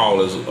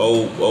crawl, as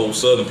old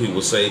Southern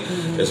people say,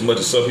 as much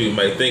as some people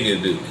may think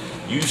it do.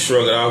 You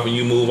shrug it off and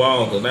you move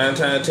on. Because 9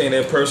 times out of 10,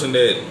 that person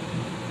that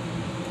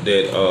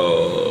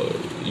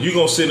you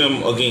gonna see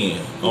them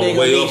again on the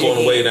way up, on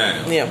the way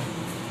down. Yeah.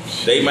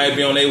 They might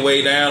be on their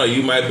way down, or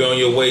you might be on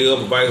your way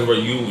up, vice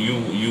versa.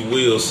 You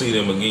will see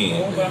them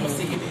again. Oh, but I'm gonna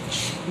see you,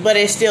 bitch. But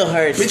it still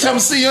hurts. Bitch, I'm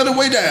see you on the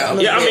way down.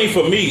 Yeah, I mean,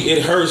 for me,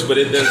 it hurts, but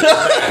it doesn't.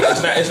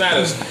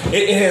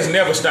 It has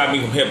never stopped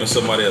me from helping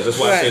somebody else. That's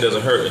why I say it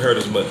doesn't hurt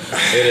as much.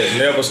 It has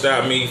never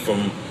stopped me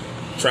from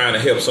trying to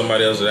help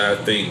somebody else that I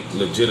think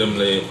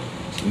legitimately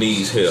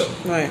needs help.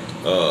 Right.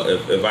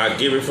 If I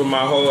give it from my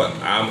heart,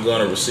 I'm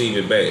gonna receive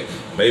it back.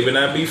 Maybe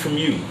not be from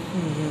you.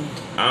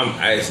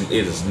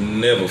 It has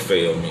never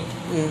failed me.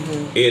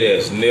 It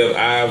has never.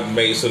 I've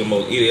made some of the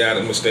most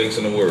idiotic mistakes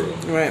in the world.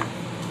 Right.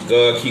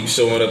 God keeps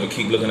showing up and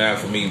keep looking out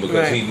for me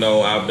because He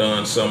know I've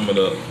done some of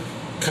the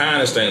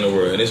kindest thing in the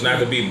world. And it's not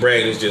to be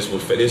bragged. It's just go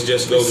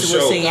to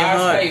show.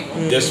 God's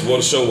favor. Just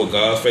want to show what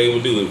God's favor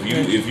will do.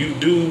 If you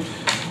do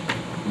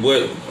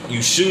what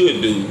you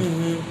should do,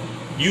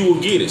 you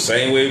will get it.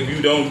 Same way if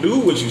you don't do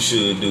what you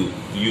should do,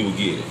 you will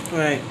get it.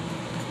 Right.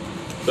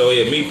 So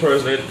yeah, me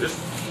personally,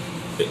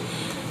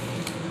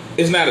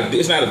 it's not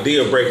a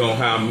deal breaker on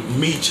how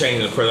me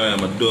changing the person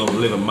I'm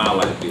living my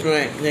life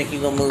different. Right, like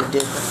you're gonna move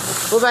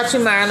different. What about you,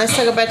 Myron? Let's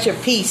talk about your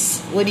peace.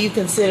 What do you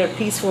consider a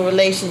peaceful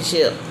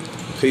relationship?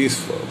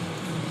 Peaceful.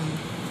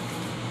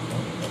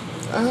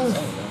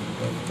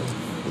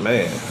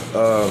 Man,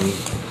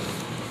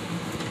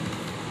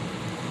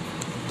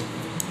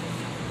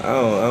 I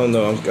don't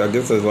know. I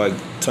guess it's like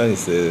Tony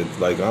said.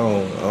 Like I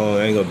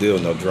ain't gonna deal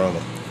with no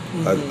drama.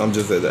 I'm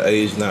just at the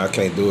age now I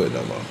can't do it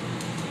no more.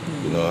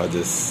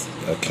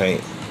 I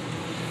can't.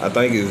 I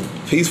think is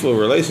peaceful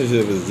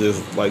relationship is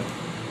just like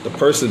the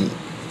person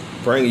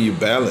bringing you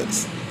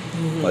balance,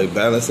 like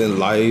balance in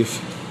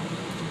life.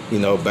 You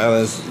know,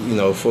 balance. You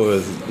know,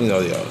 for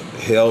your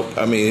health.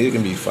 I mean, it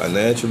can be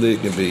financially,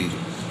 it can be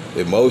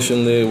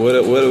emotionally,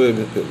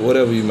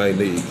 whatever you might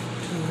need.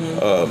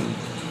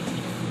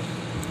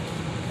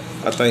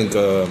 I think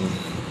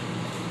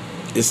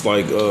it's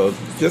like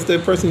just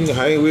that person you can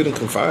hang with and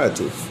confide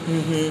to.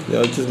 You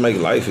know, just make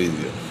life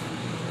easier.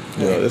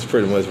 You know, that's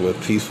pretty much what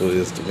peaceful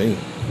is to me.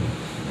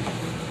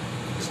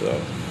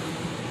 So,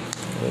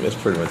 that's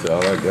pretty much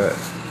all I got.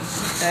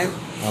 Okay.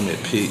 I'm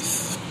at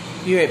peace.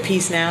 You're at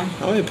peace now?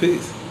 I'm at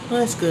peace. Well,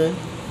 that's good.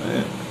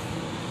 Man.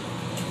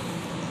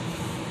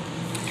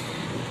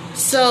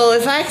 So,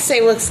 if I could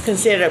say what's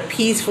considered a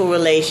peaceful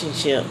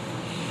relationship,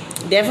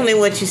 definitely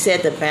what you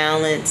said, the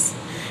balance.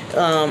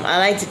 I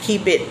like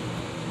to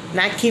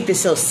not keep it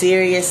so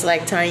serious,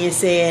 like Tanya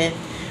said.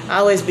 I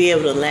always be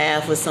able to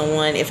laugh with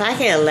someone. If I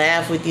can't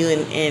laugh with you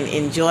and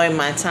enjoy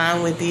my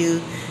time with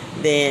you,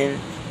 then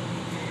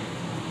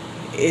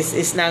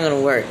it's not going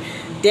to work.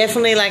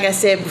 Definitely, like I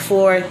said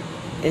before,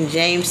 and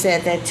James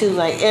said that too,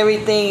 like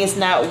everything is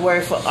not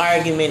worth an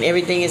argument.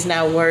 Everything is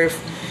not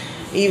worth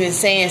even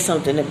saying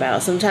something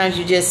about. Sometimes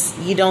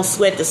you don't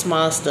sweat the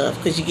small stuff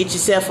because you get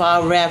yourself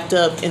all wrapped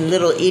up in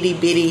little itty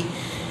bitty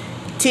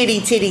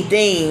titty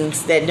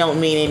things that don't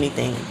mean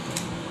anything.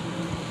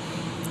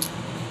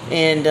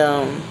 And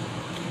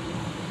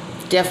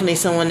definitely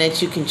someone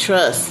that you can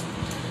trust.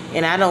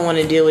 And I don't want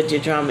to deal with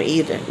your drama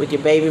either, with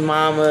your baby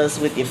mamas,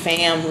 with your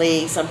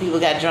family. Some people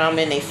got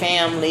drama in their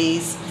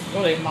families.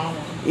 Well, they mama.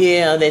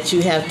 Yeah, that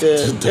you have to.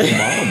 They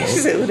mama. She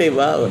said, "They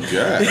mama."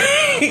 Yeah.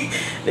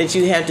 That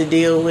you have to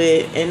deal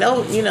with, and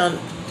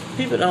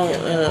people don't.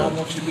 I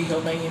want you to be her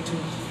man too.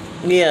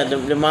 Yeah,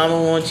 the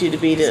mama wants you to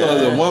be the.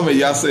 So the woman,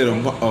 y'all said a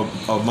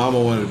mama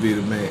wanted to be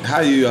the man. How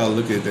you y'all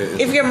look at that?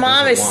 If your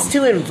mom is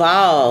too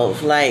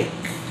involved, like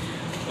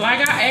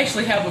I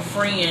actually have a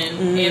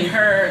friend, and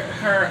her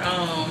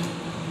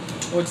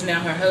what's now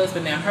her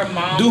husband now, her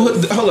mom.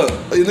 Hold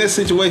up. In that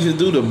situation,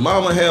 do the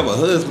mama have a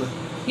husband?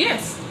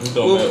 Yes. It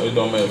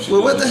don't matter if she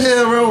what the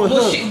hell wrong with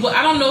her?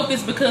 I don't know if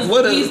it's because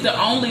he's the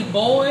only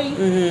boy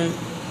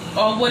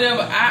or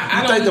whatever.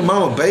 I don't think the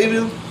mama baby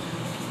him?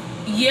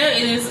 Yeah,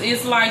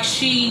 it's like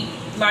she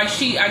I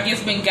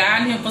guess been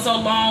guiding him for so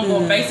long,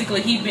 or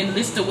basically he been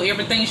listening to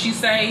everything she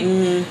say.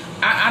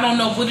 I don't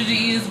know what it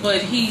is,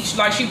 but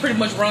she pretty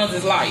much runs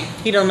his life.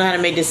 He don't know how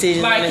to make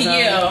decisions. Like on his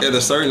own. At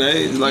a certain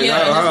age, like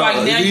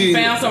now you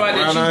found somebody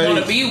that you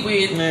want to be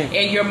with, Right.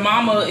 and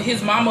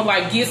his mama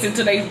gets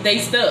into they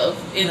stuff,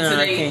 into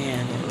I can't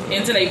handle it.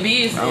 into their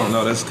business. I don't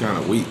know. That's kind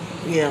of weak.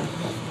 Yeah,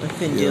 I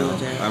couldn't deal with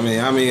that. I mean,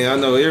 I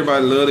know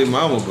everybody love their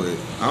mama, but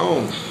I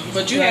don't.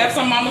 But you have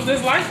some mamas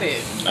that's like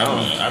that.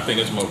 I think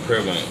it's more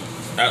prevalent.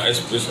 I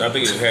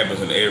think it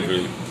happens in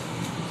every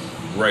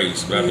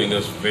race, but I think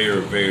that's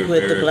very, very,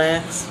 With very the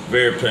blacks,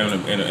 very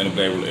prevalent in the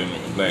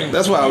black.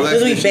 That's why I was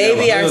because asking. we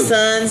baby our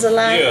sons a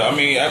lot. Yeah, I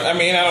mean,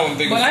 I don't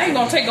think. But I ain't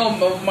gonna take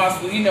over my,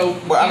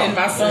 getting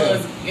my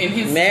son's in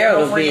his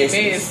marital girlfriend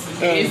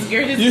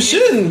business. You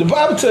shouldn't. The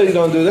Bible tell you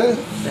don't do that.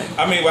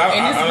 I mean,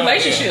 in this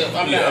relationship.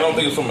 I don't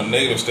think it's from a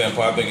negative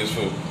standpoint. I think it's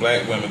for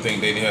black women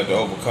think they have to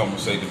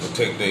overcompensate to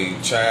protect their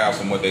child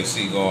from what they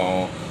see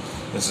going on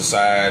in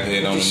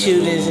society, on the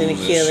shootings news, and the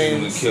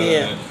killings,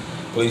 killing,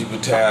 police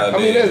brutality. I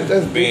mean,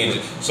 that's binge.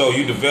 So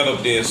you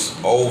develop this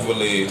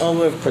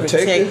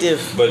overprotective.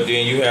 But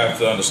then you have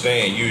to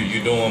understand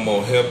you're doing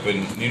more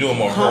helping, you're doing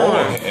more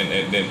harm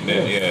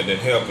than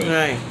helping.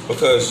 Right.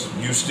 Because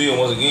you still,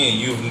 once again,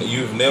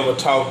 you've never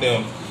taught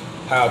them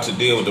how to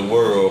deal with the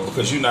world,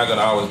 because you're not gonna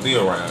always be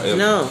around.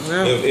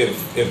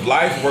 If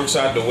life works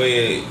out the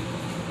way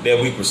that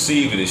we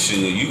perceive it should,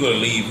 you're gonna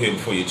leave here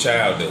before your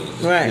child does.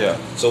 Right. Yeah.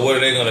 So what are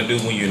they gonna do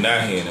when you're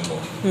not here anymore?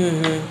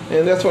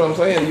 And that's what I'm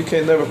saying. You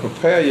can't never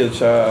prepare your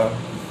child,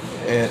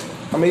 and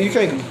I mean you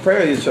can't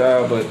prepare your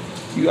child, but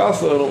you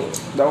also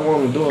don't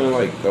want them doing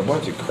like a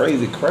bunch of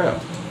crazy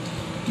crap.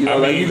 You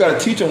know, you got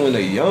to teach them when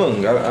they're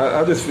young.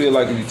 I just feel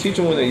like if you teach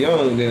them when they're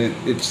young, then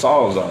it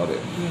solves all that.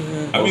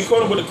 I mean,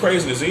 quote what the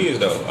craziness is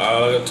though.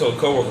 I told a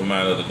coworker of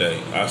mine the other day.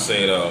 I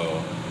said,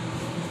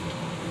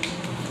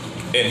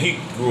 and he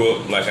grew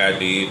up like I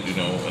did, in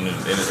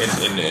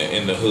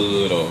the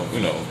hood, or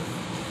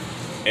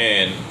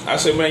And I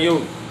said, man, your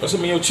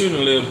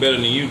children live better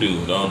than you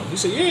do, don't? He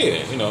said,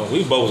 yeah.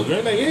 We both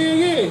agree. Like,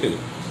 yeah, they do.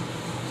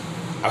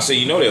 I said,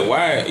 you know that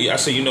why? I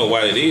said, you know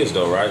why it is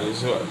though, right?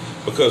 It's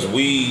because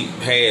we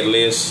had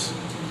less,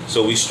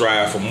 so we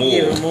strive for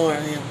more. Give more,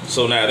 yeah.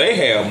 So now they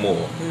have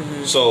more.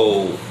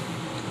 So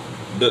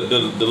the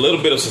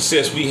little bit of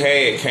success we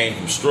had came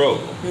from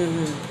struggle.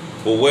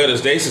 But where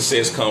does their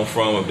success come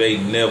from if they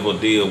never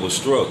deal with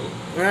struggle?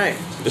 Right.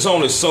 There's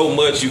only so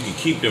much you can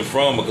keep them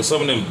from, because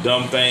some of them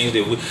dumb things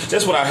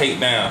that's what I hate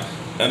now.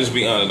 I'll just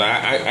be honest.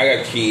 I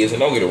got kids, and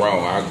don't get it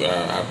wrong.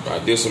 I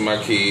did some of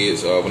my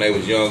kids when they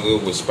was younger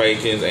with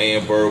spankings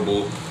and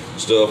verbal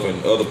stuff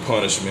and other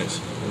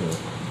punishments.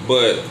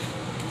 But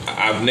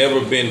I've never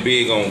been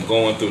big on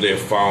going through their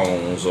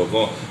phones or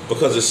going,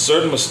 because there's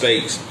certain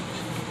mistakes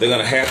they're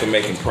gonna have to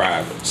make in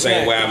private.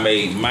 Same way I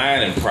made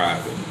mine in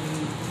private.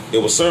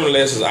 It was certain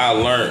lessons I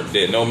learned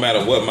that no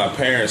matter what my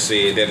parents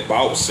said, that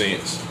bought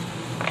sense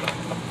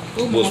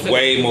was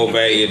way more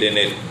value than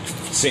that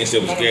sense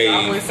that was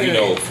gave, you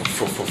know,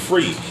 for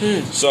free.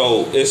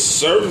 So it's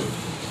certain.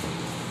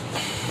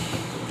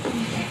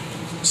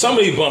 Some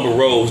of these bumper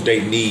roads, they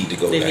need to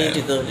go down. They need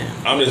to go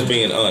down. I'm just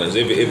being honest.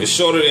 If it's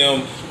short of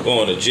them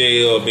going to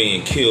jail,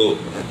 being killed.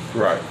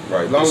 Right.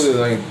 As long as it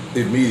ain't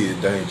immediate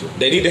danger.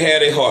 They need to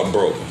have their heart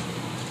broken.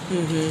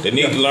 They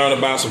need to learn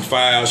about some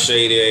foul,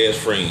 shady ass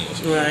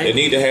friends. Right. They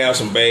need to have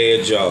some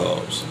bad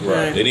jobs.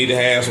 Right. They need to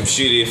have some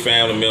shitty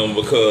family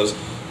members because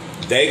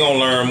they gonna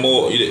learn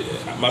more.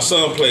 My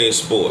son plays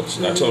sports.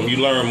 I told him you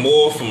learn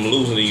more from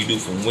losing than you do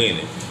from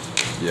winning.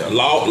 Yeah.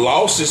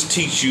 Losses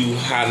teach you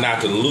how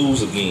not to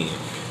lose again.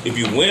 If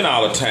you win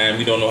all the time,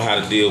 you don't know how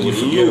to deal with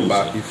losing.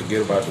 You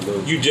forget about the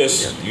losing. You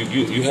just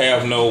you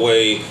have no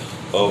way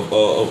of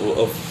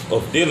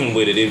dealing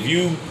with it. If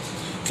you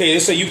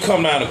let's say you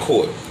come down the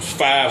court,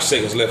 5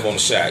 seconds left on the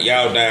shot,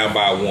 y'all down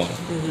by 1.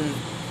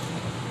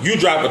 You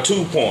drop a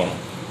 2-pointer,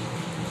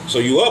 so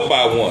you up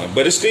by 1,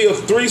 but it's still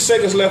 3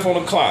 seconds left on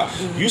the clock.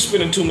 You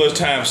spending too much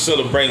time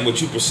celebrating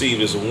what you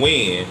perceive as a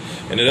win,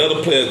 and the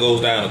other player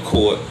goes down the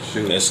court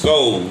and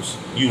scores,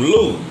 you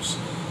lose.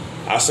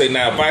 I say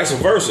now vice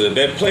versa. If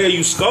that player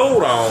you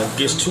scored on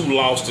gets too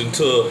lost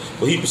into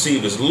what he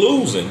perceives as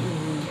losing,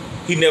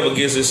 he never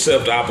gives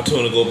himself the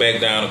opportunity to go back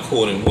down the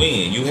court and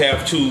win. You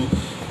have to.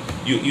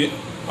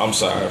 I'm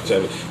sorry,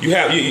 you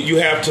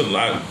have to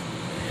learn.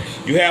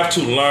 You have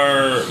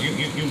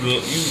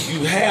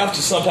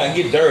to sometimes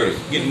get dirty,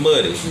 get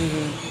muddy.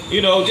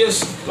 You know,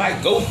 just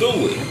like go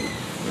through it.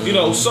 You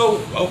know,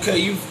 so okay,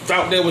 you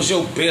thought that was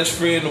your best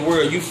friend in the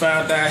world. You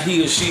found out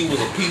he or she was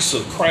a piece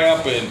of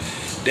crap and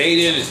they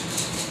didn't.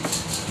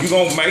 You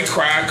gonna make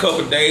cry a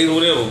couple of days or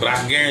whatever, but I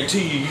can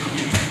guarantee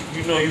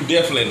you know you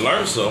definitely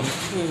learned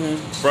something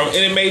from, and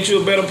it made you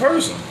a better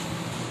person.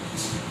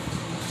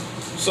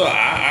 So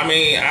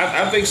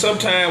I think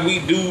sometimes we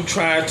do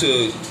try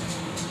to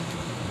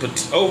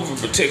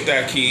overprotect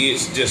our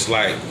kids, just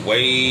like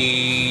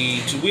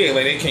way too. We act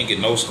like they can't get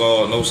no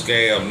scar, no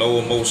scab, no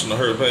emotional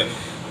hurt.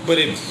 But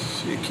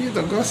kids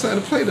don't go outside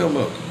to play them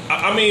up.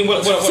 What I'm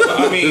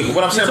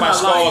saying about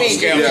scars and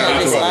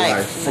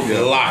scabs from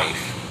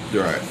life.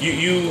 Right.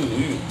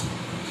 You.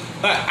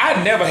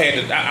 I never had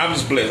to. I'm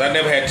just blessed. I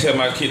never had to tell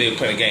my kid they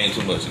play the game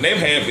too much. Never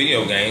had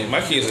video games.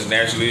 My kids is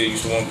naturally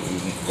used to want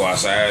to go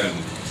outside and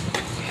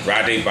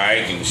ride their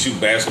bike and shoot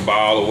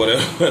basketball or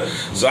whatever.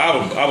 So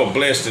I was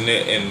blessed in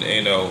that, and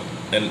in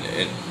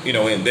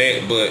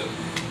that. But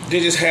they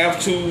just have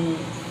to. You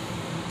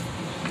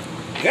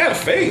gotta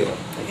fail.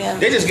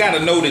 They just gotta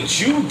know that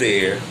you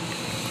there.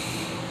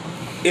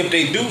 If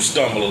they do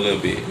stumble a little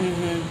bit,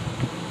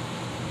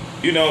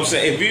 you know what I'm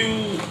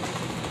saying.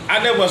 I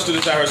never understood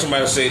this. I heard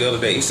somebody say the other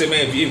day. He said,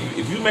 "Man,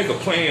 if you make a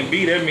plan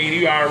B, that means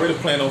you already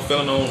plan on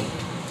failing on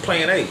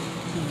plan A."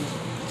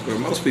 Well,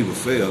 most people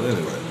fail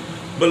anyway.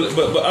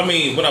 But I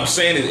mean, what I'm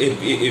saying is,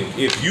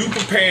 if you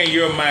prepare in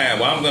your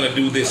mind, well, I'm going to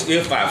do this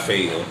if I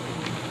fail.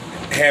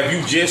 Have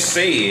you just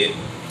said,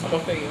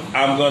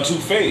 I'm going to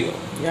fail?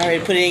 You already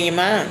put it in your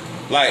mind.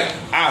 Like,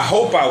 I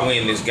hope I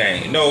win this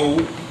game. No,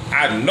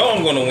 I know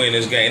I'm going to win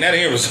this game. Now, the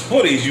end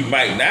result is you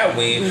might not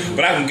win,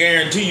 but I can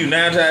guarantee you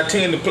 9 times out of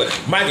 10 to play.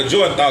 Michael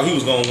Jordan thought he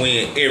was going to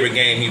win every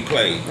game he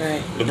played.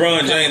 Right.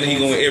 LeBron James, he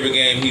going to win every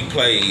game he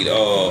played.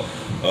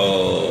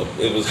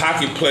 It was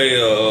hockey player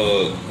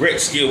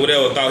Gretzky or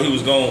whatever thought he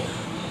was going.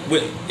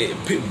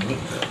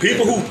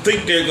 People who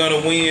think they're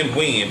going to win.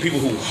 People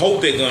who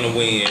hope they're going to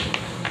win,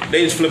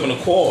 they just flipping a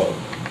quarter.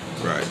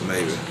 Right,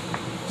 maybe.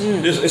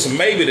 It's a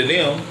maybe to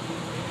them.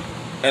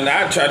 And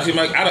I try to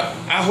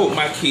I hope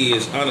my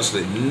kids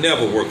honestly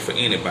never work for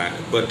anybody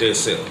but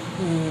themselves.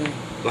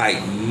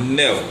 Like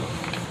never.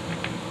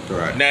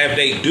 Right. Now if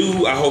they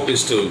do, I hope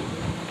it's to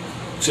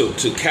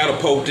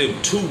catapult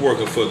them to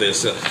working for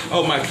themselves.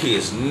 Oh, my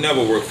kids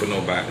never work for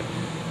nobody.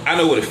 I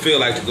know what it feels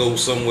like to go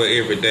somewhere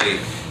every day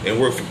and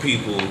work for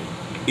people,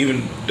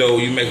 even though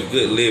you make a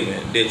good living,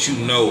 that you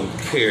know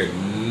care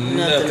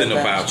nothing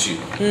about you.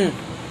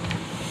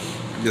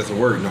 Just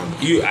working on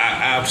it.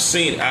 I've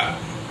seen. I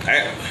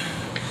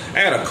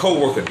had a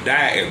coworker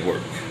die at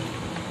work.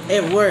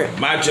 At work.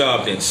 My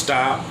job didn't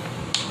stop.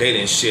 They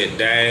didn't shut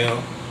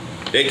down.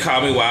 They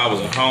called me while I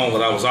was at home.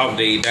 When I was off,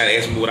 they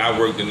asked me what I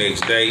worked the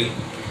next day.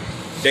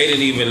 They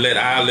didn't even let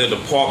our little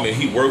department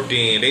he worked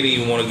in. They didn't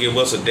even want to give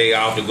us a day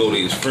off to go to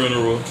his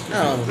funeral.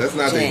 Oh, that's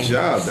not their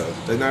job, though.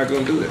 They're not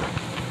going to do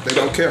that. They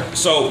don't care.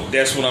 So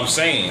that's what I'm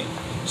saying.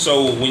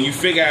 So when you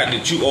figure out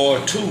that you are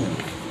a tool,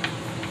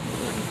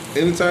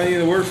 anytime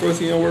you work for us,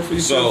 you don't work for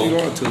yourself. You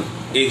are a tool.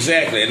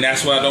 Exactly, and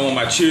that's what I don't want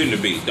my children to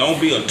be.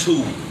 Don't be a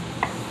tool.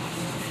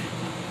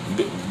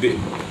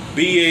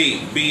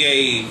 Be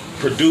a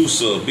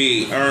producer.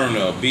 Be an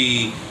earner.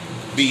 Be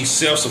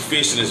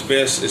self-sufficient as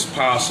best as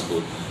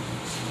possible.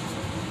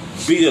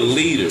 Be a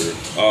leader.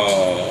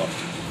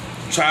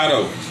 Try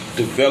to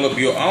develop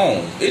your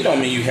own. It don't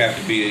mean you have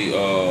to be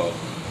a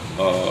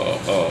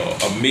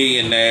a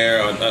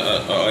millionaire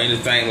or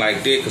anything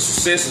like that. Because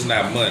success is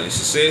not money.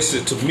 Success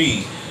to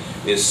me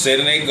is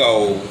setting a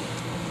goal,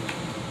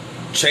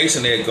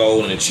 chasing that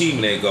goal, and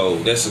achieving that goal.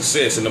 That's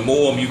success. And the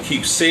more you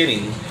keep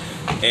setting,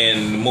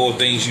 and the more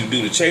things you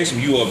do to chase them,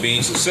 you are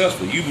being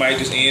successful. You might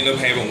just end up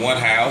having one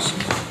house,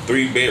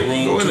 3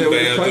 bedrooms, 2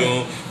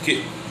 bathroom.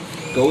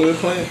 Go with a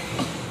plan.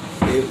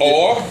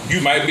 Or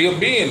you might be a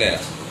billionaire.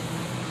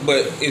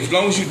 But as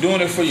long as you're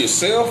doing it for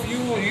yourself, you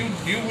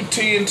would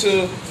tend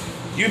to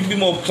you'd be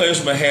more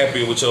pleasurable and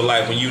happier with your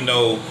life when you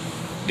know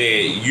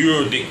that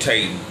you're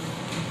dictating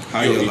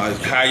how your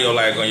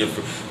life on your,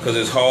 because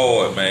it's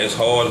hard, man. It's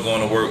hard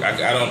going to work.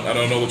 I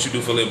don't know what you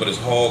do for a living, but it's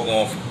hard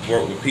going to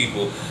work with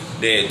people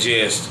that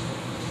just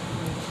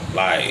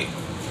like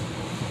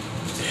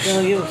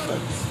don't give a fuck.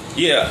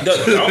 Yeah,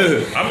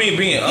 I mean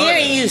being honest.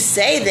 Hearing you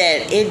say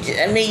that,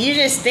 you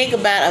just think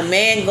about a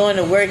man going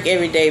to work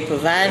every day,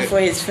 providing for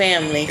his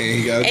family,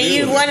 and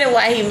you wonder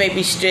why he may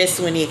be stressed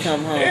when he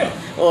come home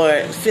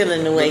or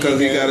feeling the way because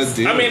he got to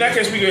deal. I mean, I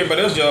can't speak to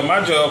everybody else's job.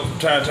 My job,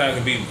 time to time,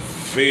 can be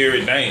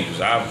very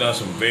dangerous. I've done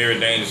some very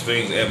dangerous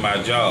things at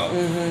my job,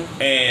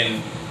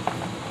 and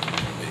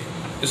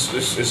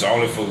it's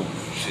only for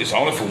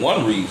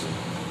one reason: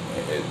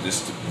 it's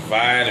to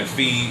provide and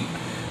feed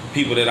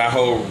people that I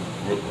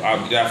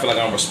feel like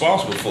I'm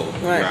responsible for.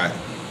 Right.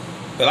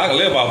 But I can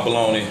live off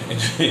bologna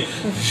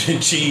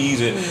and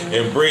cheese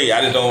and bread.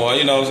 I just don't,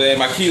 you know what I'm saying?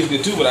 My kids do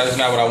too, but that's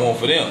not what I want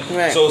for them.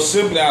 Right. So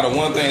simply out of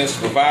one thing is to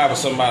provide for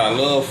somebody I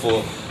love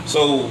for.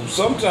 So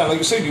sometimes, like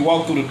you said, you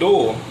walk through the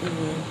door,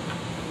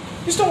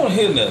 you just don't want to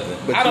hear nothing.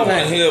 But I don't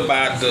want to hear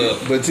about the...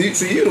 But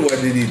see, you're the one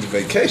that needs the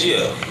vacation.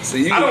 Yeah. So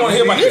I don't want to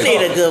hear about You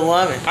need a good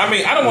woman. I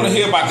mean, I don't want to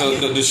hear about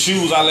the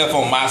shoes I left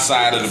on my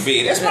side of the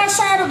bed. That's my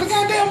side of the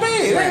goddamn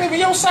bed. It ain't even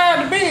your side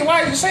of the bed.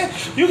 Why are you saying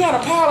you got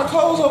a pile of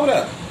clothes over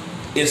there?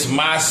 It's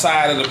my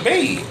side of the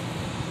bed.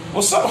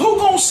 Well,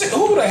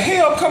 who the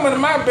hell coming to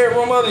my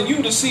bedroom other than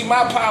you to see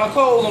my pile of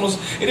clothes on us?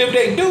 And if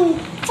they do,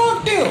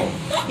 fuck them.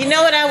 You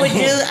know what I would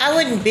do? I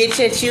wouldn't bitch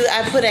at you.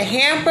 I put a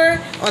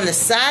hamper on the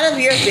side of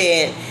your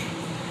bed.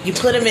 You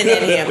put them in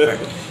that hamper.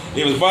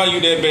 If it's bothering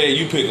you that bad,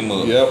 you pick them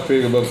up. Yep,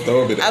 pick them up,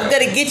 throw them in. I'm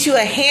going to get you a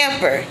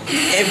hamper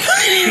and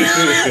put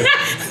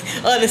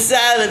it on the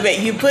side of the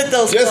bed. You put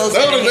those just clothes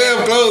throw in the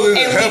damn clothes in the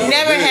hamper. And we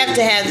never have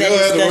to have that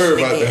discussion. You don't have to worry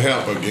again. about the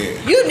hamper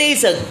again. You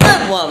need a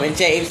good woman,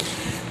 James.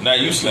 Now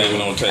you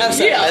slamming on the table. I'm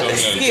sorry.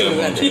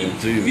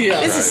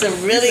 This is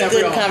some really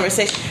good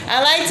conversation.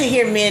 I like to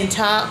hear men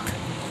talk.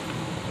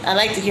 I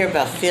like to hear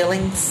about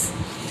feelings.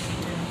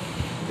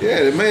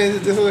 Yeah,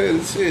 man,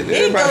 this shit.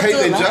 Everybody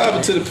hate their job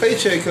until the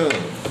paycheck comes.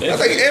 I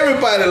think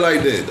everybody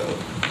like that, though.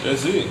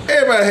 That's it.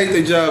 Everybody hate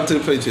their job until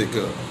the paycheck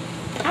comes.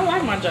 I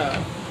like my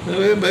job.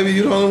 Well, maybe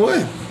you're the only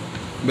one.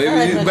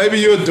 Maybe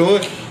you're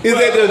doing. Is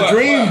that the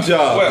dream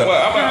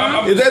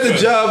job? Is that the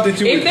job that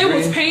you? If they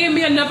was paying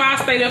me enough, I'd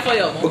stay there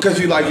forever. Because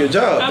you like your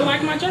job. I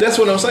like my job. That's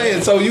what I'm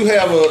saying. So you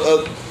have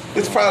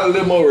it's probably a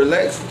little more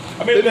relaxed.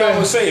 I mean, I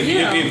would say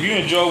if you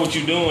enjoy what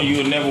you're doing,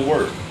 you'll never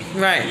work.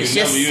 Right.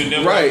 You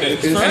never right.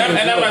 Work and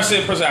I'm not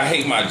saying person I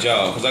hate my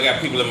job, because I got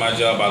people in my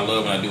job I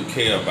love and I do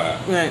care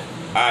about. Right.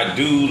 I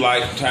do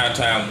like from time to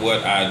time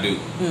what I do.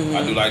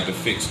 I do like to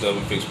fix stuff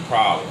and fix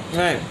problems.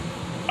 Right.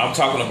 I'm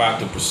talking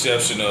about the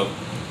perception of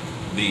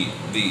the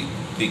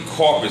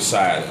corporate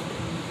side.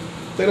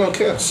 They don't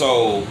care.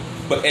 So,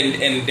 but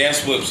and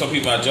that's what some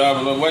people in my job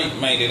are like.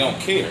 Wait, man, they don't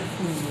care.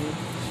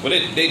 But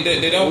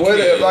they don't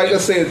care. Like I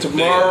said,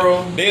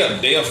 tomorrow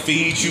they'll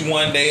feed you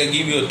one day, they'll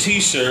give you a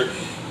T-shirt.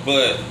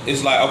 But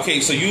it's like, okay,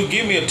 so you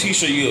give me a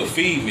T-shirt, you'll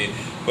feed me.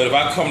 But if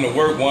I come to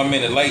work 1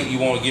 minute late, you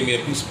want to give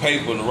me a piece of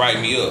paper to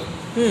write me up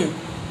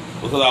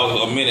because I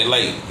was a minute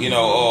late,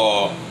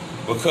 or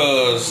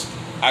because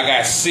I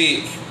got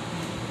sick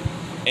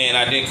and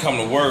I didn't come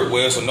to work.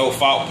 Well, it's a no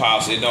fault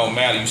policy. It don't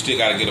matter. You still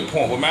got to get a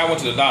point. Well, man, I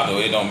went to the doctor.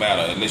 It don't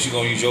matter unless you're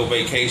gonna use your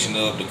vacation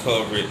up to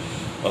cover it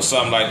or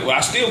something like that. Well,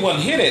 I still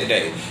wasn't here that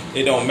day.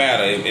 It don't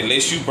matter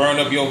unless you burn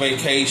up your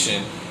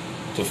vacation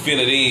to fill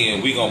it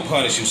in. We gonna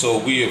punish you. So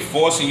we're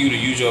forcing you to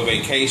use your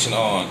vacation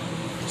on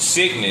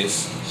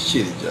sickness.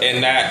 Shitty job.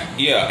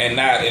 And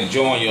not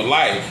enjoying your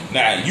life.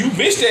 Now you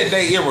missed that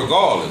day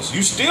irregardless.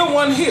 You still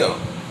wasn't here.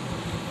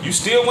 You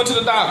still went to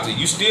the doctor.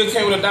 You still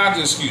came with a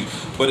doctor's excuse.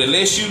 But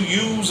unless you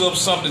use up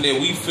something that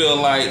we feel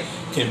like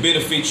can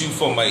benefit you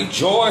from a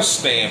joy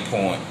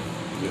standpoint,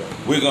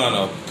 we're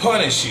gonna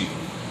punish you.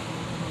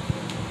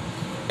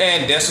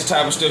 And that's the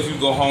type of stuff you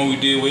go home you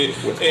deal with.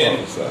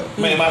 And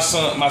man, my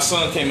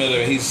son came in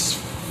there. He's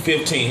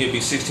 15. He'll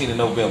be 16 in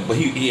November. But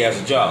he has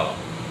a job.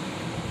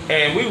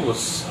 And we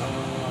was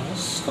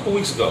a couple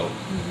weeks ago,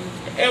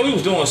 and we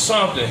was doing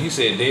something. He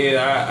said, "Dad,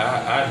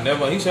 I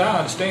never." He said, "I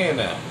understand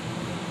now."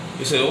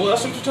 He said, "Well,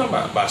 that's what you're talking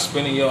about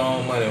spending your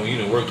own money when you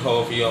done worked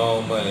hard for your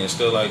own money and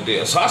stuff like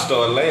that." So I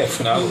started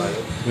laughing. I was like,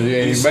 "You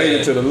ain't made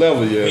it to the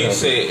level yet." He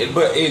said,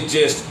 "But it's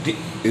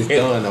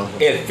done on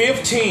him." At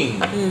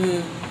 15,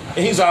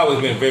 and he's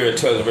always been very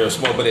intelligent, very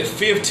smart. But at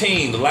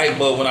 15, the light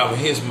bulb went off in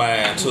his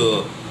mind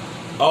to,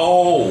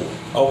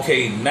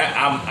 okay,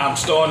 now I'm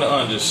starting to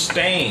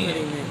understand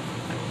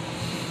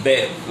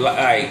that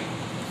like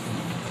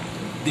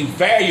the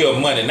value of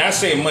money. Not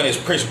saying money is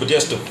precious, but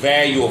just the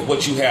value of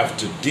what you have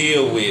to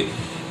deal with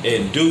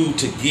and do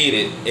to get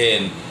it,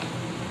 and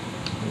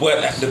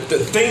what the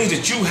things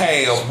that you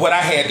have, what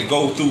I had to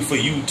go through for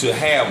you to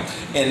have.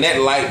 And that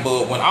light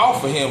bulb went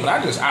off for him, and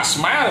I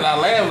smiled and I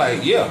laughed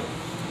like, yeah.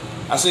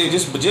 I said,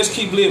 just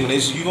keep living.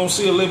 You're gonna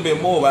see a little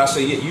bit more. But I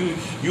said, yeah,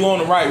 you on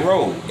the right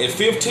road. At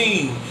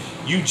 15,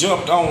 you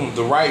jumped on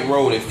the right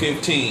road at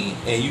 15,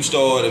 and you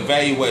started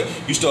evaluating.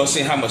 You started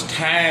seeing how much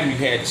time you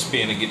had to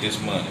spend to get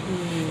this money,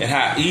 and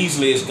how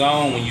easily it's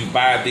gone when you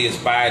buy this,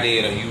 buy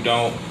that, or you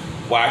don't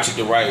watch it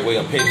the right way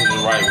or pay it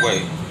the right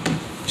way.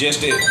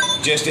 Just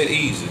that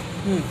easy.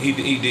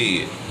 He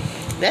did.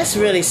 That's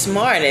really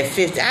smart at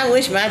 50. I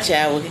wish my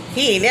child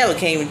he ain't never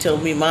came and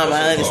told me, Mama,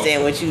 I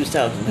understand what you was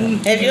talking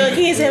about. Have your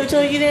kids ever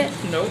told you that?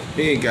 Nope.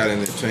 He ain't got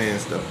any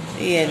chance though.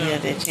 He hadn't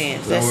had that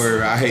chance. Don't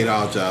worry, I hate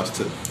all jobs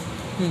too.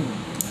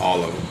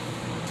 All of them,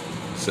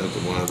 except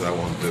the ones I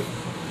want to do.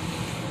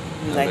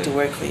 You like to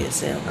work for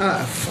yourself.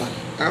 Fuck.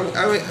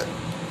 I mean,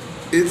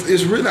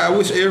 it's really. I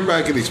wish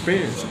everybody could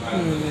experience it.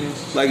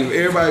 Like if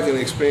everybody can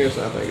experience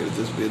it, I think it'd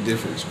just be a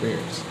different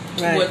experience.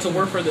 Right. What to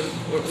work for the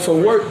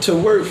To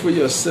work for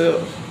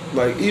yourself.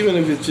 Like even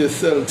if it's just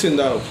selling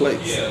 $10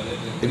 plates.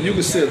 If you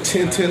can sell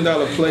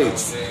 $10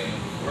 plates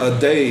a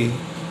day,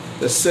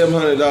 that's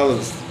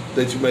 $700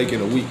 that you make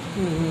in a week.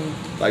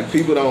 Like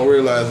people don't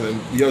realize that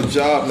your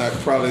job not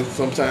probably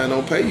sometimes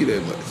don't pay you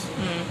that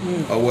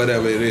much, or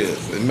whatever it is.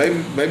 And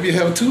maybe you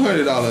have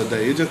 $200 a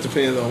day. It just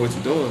depends on what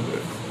you're doing. But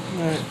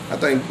I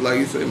think, like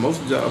you said,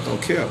 most jobs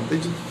don't care. They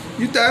just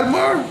you die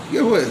tomorrow.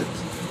 Get what?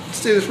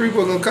 State of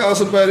Freeport gonna call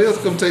somebody else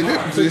come take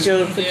that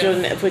position.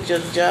 Put your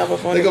job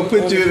up on. They gonna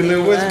put you in a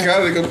little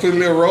they gonna put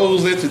little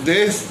rolls at your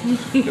desk,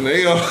 and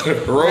they gonna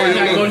roll you.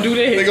 Gonna do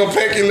that. They gonna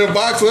pack your little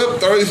box up,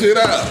 throw your shit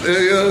out,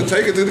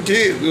 take it to the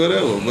kids,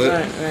 whatever. But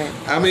right.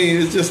 I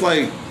mean, it's just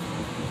like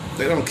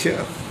they don't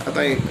care. I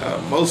think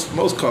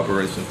most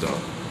corporations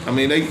don't. I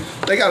mean, they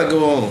gotta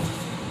go on.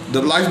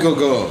 The life go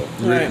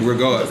on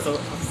regardless.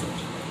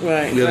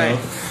 Right. You right.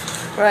 know?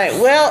 Right.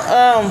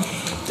 Well,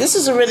 this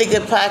is a really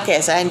good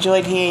podcast. I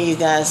enjoyed hearing you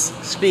guys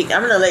speak.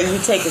 I'm gonna let you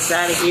take us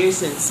out of here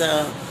since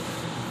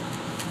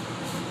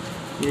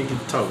You ain't get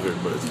to talk very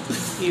much.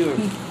 you were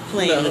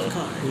playing with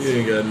cards. You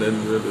ain't got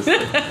nothing to say.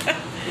 We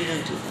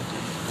don't do that.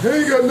 I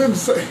ain't got nothing to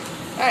say.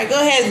 All right, go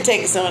ahead and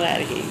take us on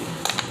out of here.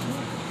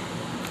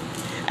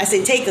 I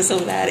said, take us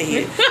on out of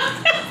here.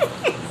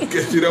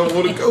 Guess you don't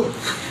want to go.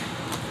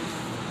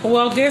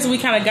 Well, I guess we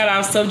kind of got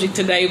off subject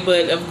today,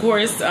 but of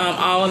course,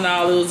 all in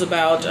all, it was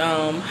about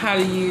how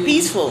do you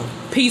Peaceful.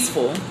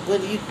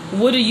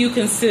 What do you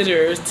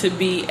consider to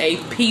be a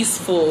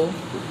peaceful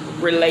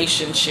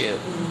relationship?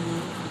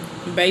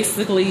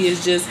 Basically,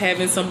 it's just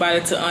having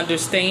somebody to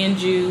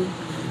understand you,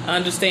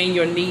 understand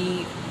your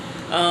need,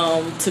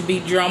 to be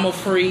drama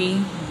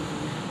free,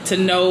 to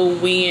know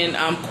when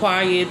I'm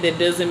quiet. That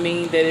doesn't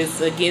mean that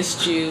it's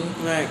against you.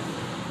 Right.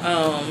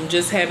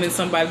 Just having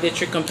somebody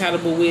that you're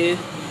compatible with,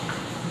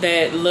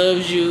 that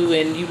loves you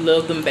and you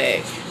love them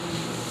back.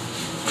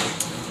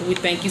 We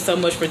thank you so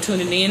much for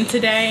tuning in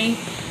today.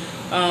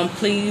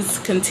 Please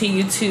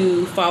continue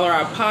to follow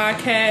our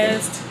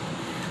podcast.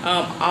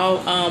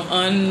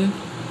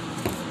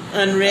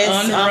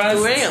 Unrest off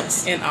the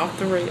rails. And off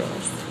the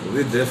rails.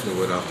 We definitely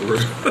went off the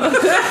rails.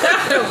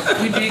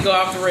 We did go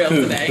off the rails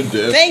today.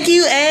 Thank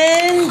you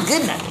and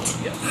good night.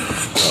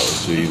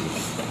 Oh, Jesus.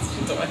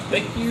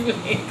 Thank you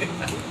and good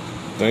night.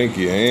 Thank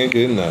you and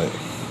good night.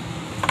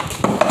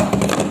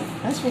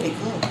 That's really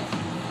good.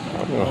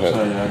 I'm gonna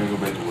have to go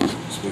back to work.